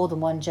to have more than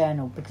one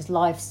journal, because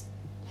life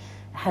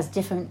has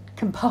different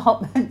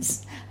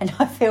compartments, and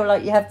I feel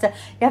like you have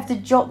to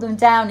jot them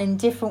down in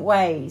different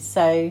ways.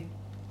 So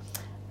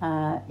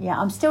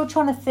I'm still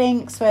trying to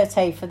think,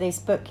 Swerte, for this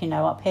book,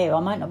 up here. I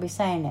might not be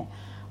saying it.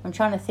 I'm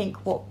trying to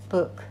think what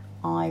book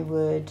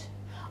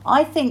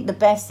I think the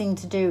best thing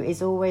to do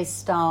is always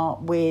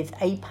start with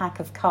a pack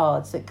of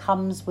cards that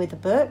comes with a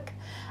book,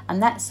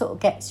 and that sort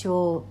of gets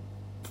your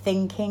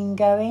thinking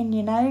going,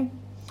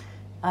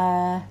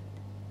 Yeah,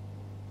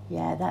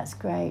 that's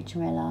great,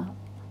 Jamila.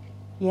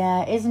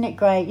 Yeah, isn't it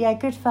great? Yeah,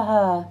 good for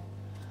her.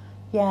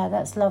 Yeah,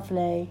 that's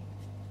lovely.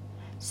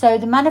 So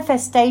the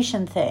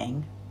manifestation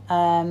thing,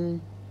 have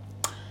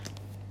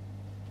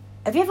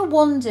you ever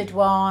wondered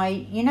why,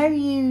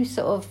 you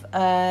sort of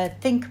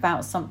think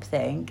about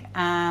something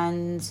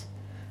and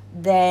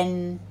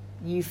then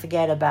you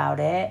forget about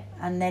it,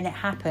 and then it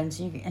happens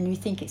and you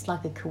think it's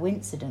like a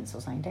coincidence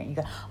or something, don't you?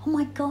 Go, oh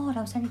my God,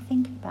 I was only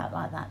thinking about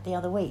like that the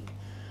other week.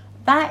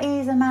 That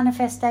is a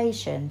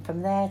manifestation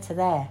from there to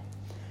there.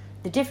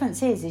 The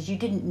difference is you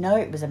didn't know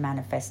it was a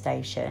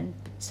manifestation,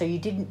 so you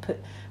didn't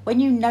when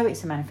you know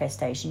it's a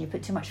manifestation, you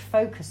put too much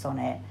focus on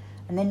it,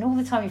 and then all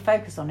the time you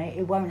focus on it,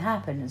 it won't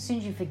happen. As soon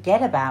as you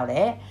forget about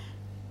it,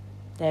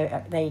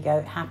 there you go,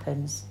 it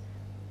happens.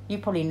 You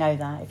probably know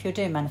that. If you're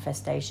doing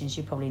manifestations,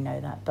 you probably know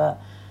that.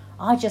 But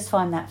I just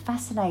find that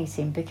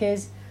fascinating,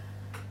 because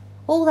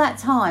all that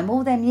time,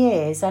 all them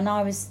years, and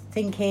I was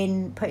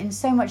thinking, putting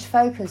so much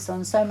focus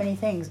on so many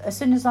things. As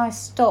soon as I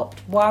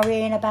stopped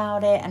worrying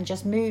about it and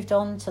just moved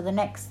on to the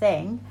next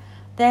thing,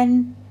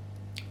 then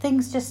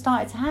things just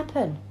started to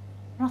happen.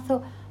 And I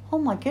thought, oh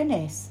my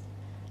goodness.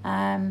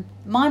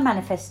 My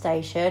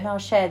manifestation, I'll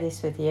share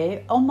this with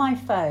you. On my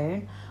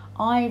phone,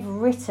 I've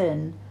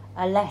written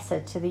a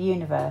letter to the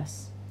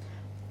universe.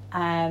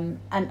 And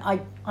I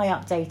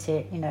update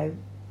it,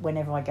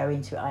 whenever I go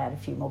into it. I add a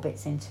few more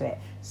bits into it.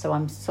 So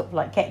I'm sort of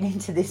like getting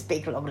into this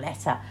big long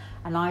letter,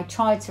 and I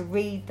try to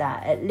read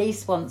that at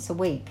least once a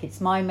week. It's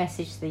my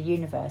message to the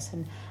universe.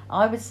 And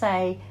I would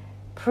say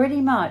pretty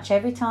much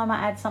every time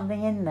I add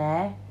something in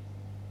there,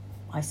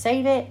 I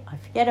save it, I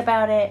forget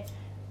about it,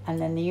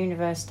 and then the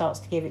universe starts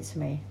to give it to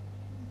me.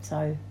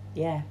 So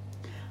yeah,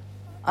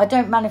 I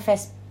don't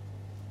manifest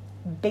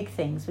big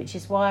things, which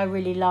is why I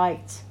really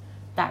liked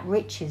that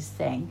riches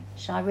thing.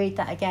 Shall I read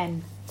that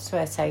again,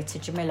 Swerte, to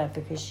Jamila,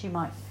 because she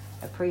might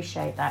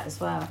appreciate that as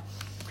well.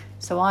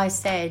 So I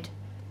said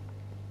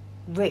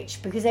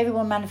rich, because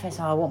everyone manifests,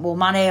 I want more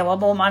money, I want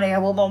more money, I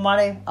want more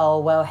money. Oh,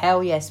 well,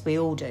 hell yes, we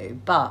all do.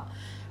 But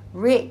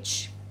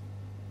rich,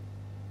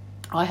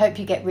 I hope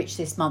you get rich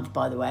this month,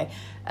 by the way.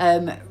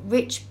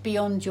 Rich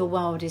beyond your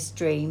wildest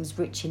dreams,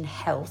 rich in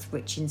health,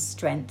 rich in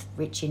strength,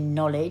 rich in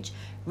knowledge,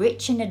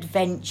 rich in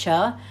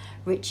adventure,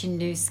 rich in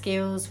new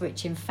skills,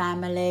 rich in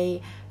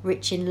family,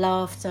 rich in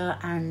laughter,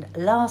 and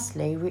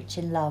lastly, rich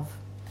in love.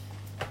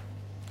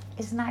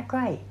 Isn't that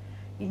great?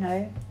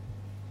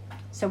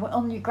 So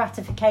on your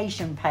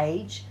gratification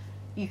page,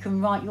 you can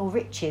write your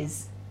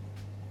riches.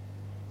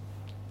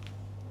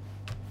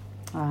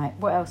 All right,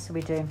 what else are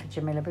we doing for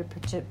Jamila? We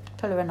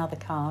pull her another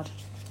card.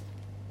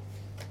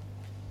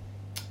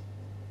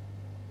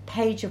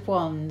 Page of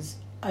Wands.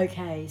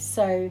 Okay,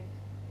 so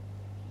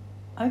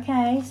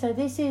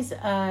this is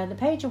the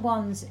Page of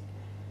Wands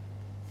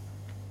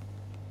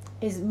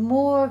is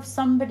more of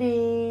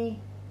somebody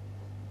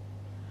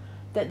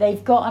that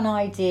they've got an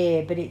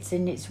idea, but it's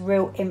in its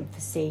real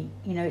infancy.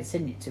 It's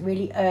in its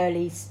really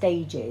early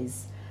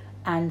stages,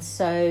 and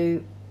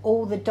so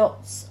all the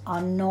dots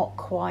are not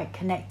quite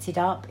connected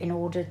up in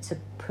order to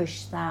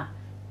push that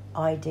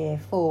idea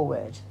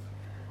forward.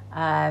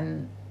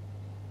 And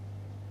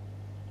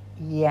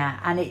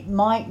it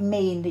might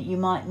mean that you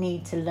might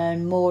need to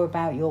learn more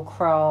about your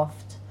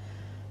craft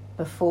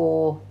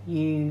before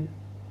you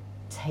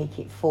take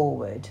it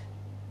forward.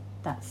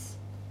 That's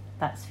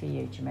for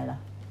you, Jamila.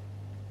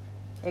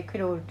 It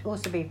could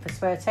also be for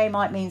Swerte.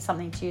 Might mean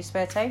something to you,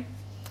 Swerte.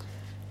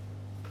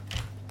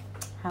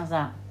 How's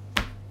that?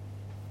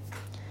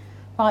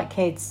 Right,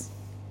 kids.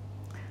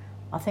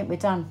 I think we're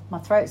done. My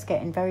throat's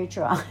getting very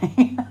dry.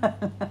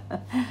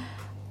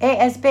 It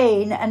has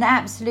been an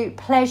absolute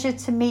pleasure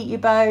to meet you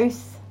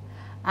both.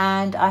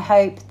 And I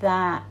hope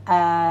that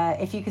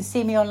if you can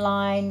see me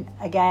online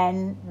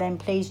again, then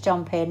please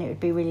jump in. It would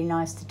be really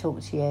nice to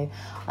talk to you.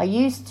 I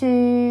used to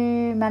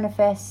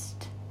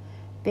manifest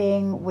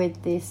being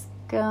with this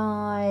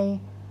guy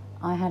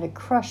I had a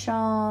crush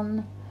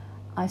on.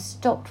 I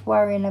stopped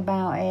worrying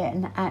about it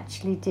and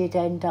actually did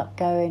end up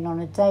going on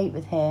a date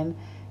with him.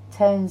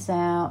 Turns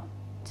out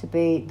to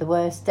be the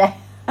worst day,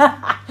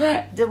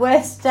 the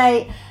worst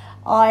day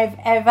I've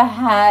ever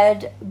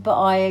had. But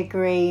I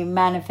agree,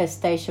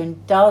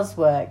 manifestation does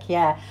work.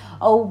 Yeah.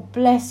 Oh,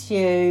 bless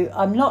you.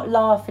 I'm not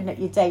laughing at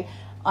your day.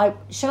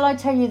 Shall I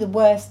tell you the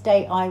worst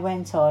date I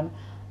went on?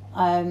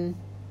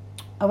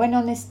 I went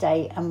on this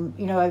date, and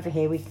over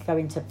here we could go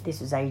into, this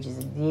was ages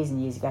and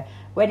years ago,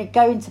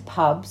 go into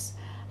pubs,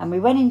 and we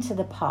went into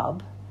the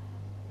pub,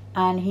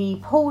 and he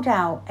pulled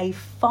out a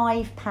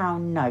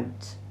 £5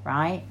 note,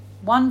 right?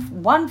 One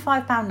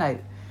 £5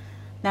 note.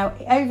 Now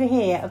over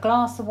here, a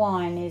glass of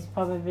wine is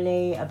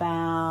probably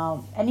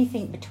about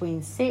anything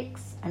between £6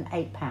 and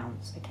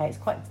 £8. Okay, it's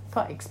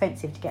quite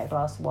expensive to get a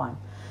glass of wine,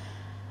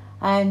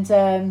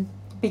 and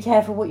be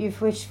careful what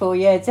you've wished for.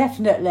 Yeah,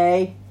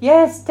 definitely.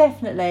 Yes,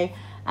 definitely.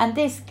 And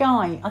this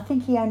guy, I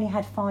think he only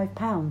had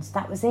 £5.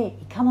 That was it.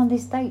 He come on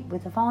this date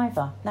with a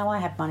fiver. Now, I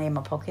had money in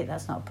my pocket.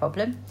 That's not a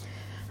problem.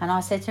 And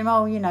I said to him,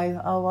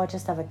 I'll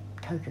just have a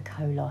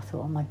Coca-Cola. I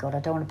thought, oh, my God, I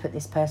don't want to put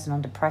this person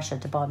under pressure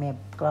to buy me a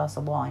glass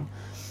of wine.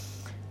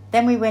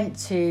 Then we went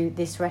to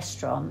this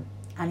restaurant,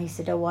 and he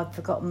said, I've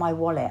forgotten my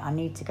wallet. I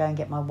need to go and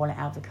get my wallet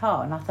out of the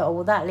car. And I thought,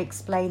 well, that'll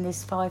explain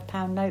this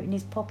 £5 note in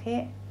his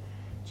pocket.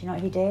 Do you know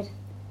what he did?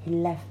 He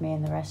left me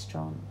in the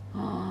restaurant.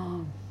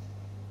 Oh,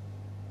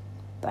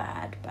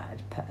 bad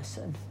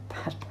person.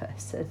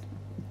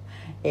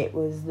 It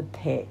was the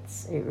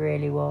pits. It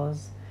really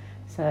was.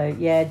 So,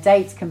 yeah,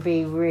 dates can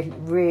be really,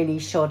 really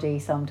shoddy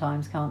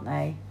sometimes, can't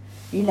they?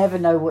 You never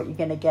know what you're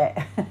going to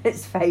get.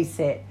 Let's face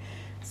it.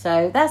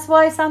 So that's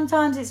why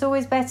sometimes it's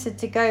always better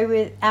to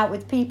go out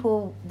with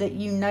people that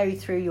you know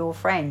through your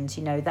friends.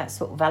 That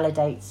sort of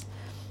validates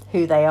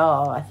who they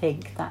are. I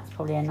think that's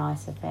probably a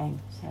nicer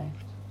thing. So,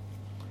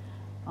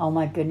 oh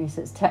my goodness,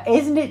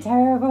 isn't it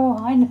terrible?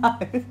 I know.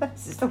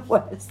 This is the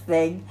worst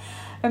thing.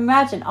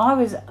 Imagine, I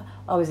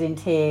was in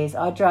tears.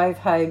 I drove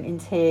home in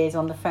tears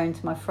on the phone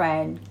to my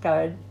friend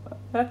going,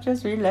 I've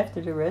just been left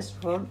at a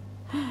restaurant.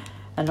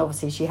 And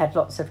obviously she had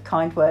lots of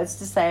kind words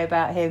to say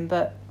about him,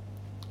 but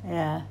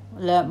yeah,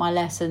 learnt my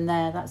lesson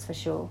there, that's for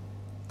sure.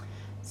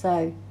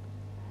 So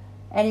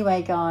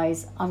anyway,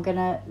 guys, I'm going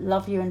to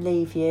love you and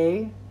leave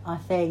you. I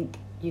think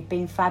you've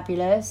been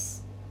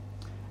fabulous.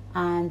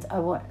 And I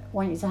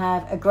want you to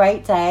have a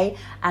great day.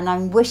 And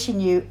I'm wishing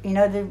you,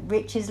 the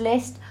riches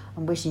list,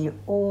 I'm wishing you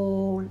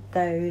all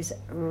those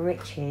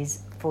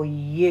riches for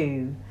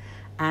you.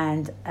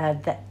 And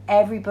that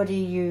everybody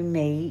you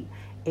meet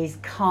is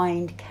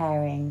kind,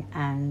 caring,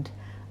 and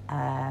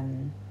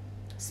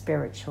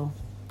spiritual.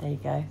 There you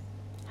go.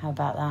 How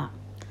about that?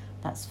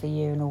 That's for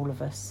you and all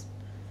of us.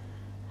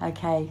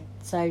 Okay,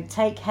 so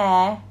take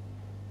care.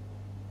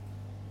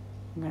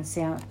 I'm going to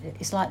see how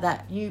it's like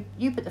that. You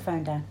put the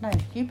phone down. No,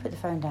 you put the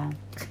phone down.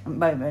 A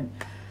moment.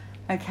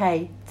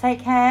 Okay,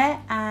 take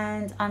care,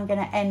 and I'm going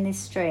to end this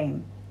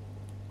stream.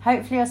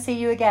 Hopefully I'll see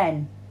you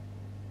again.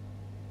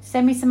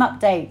 Send me some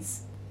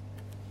updates.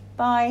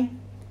 Bye.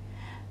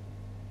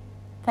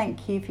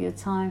 Thank you for your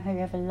time. Hope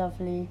you have a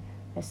lovely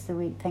rest of the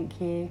week. Thank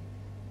you.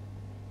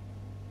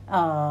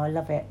 Oh, I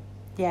love it.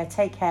 Yeah,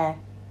 take care.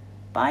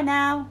 Bye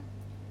now.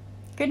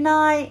 Good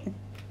night.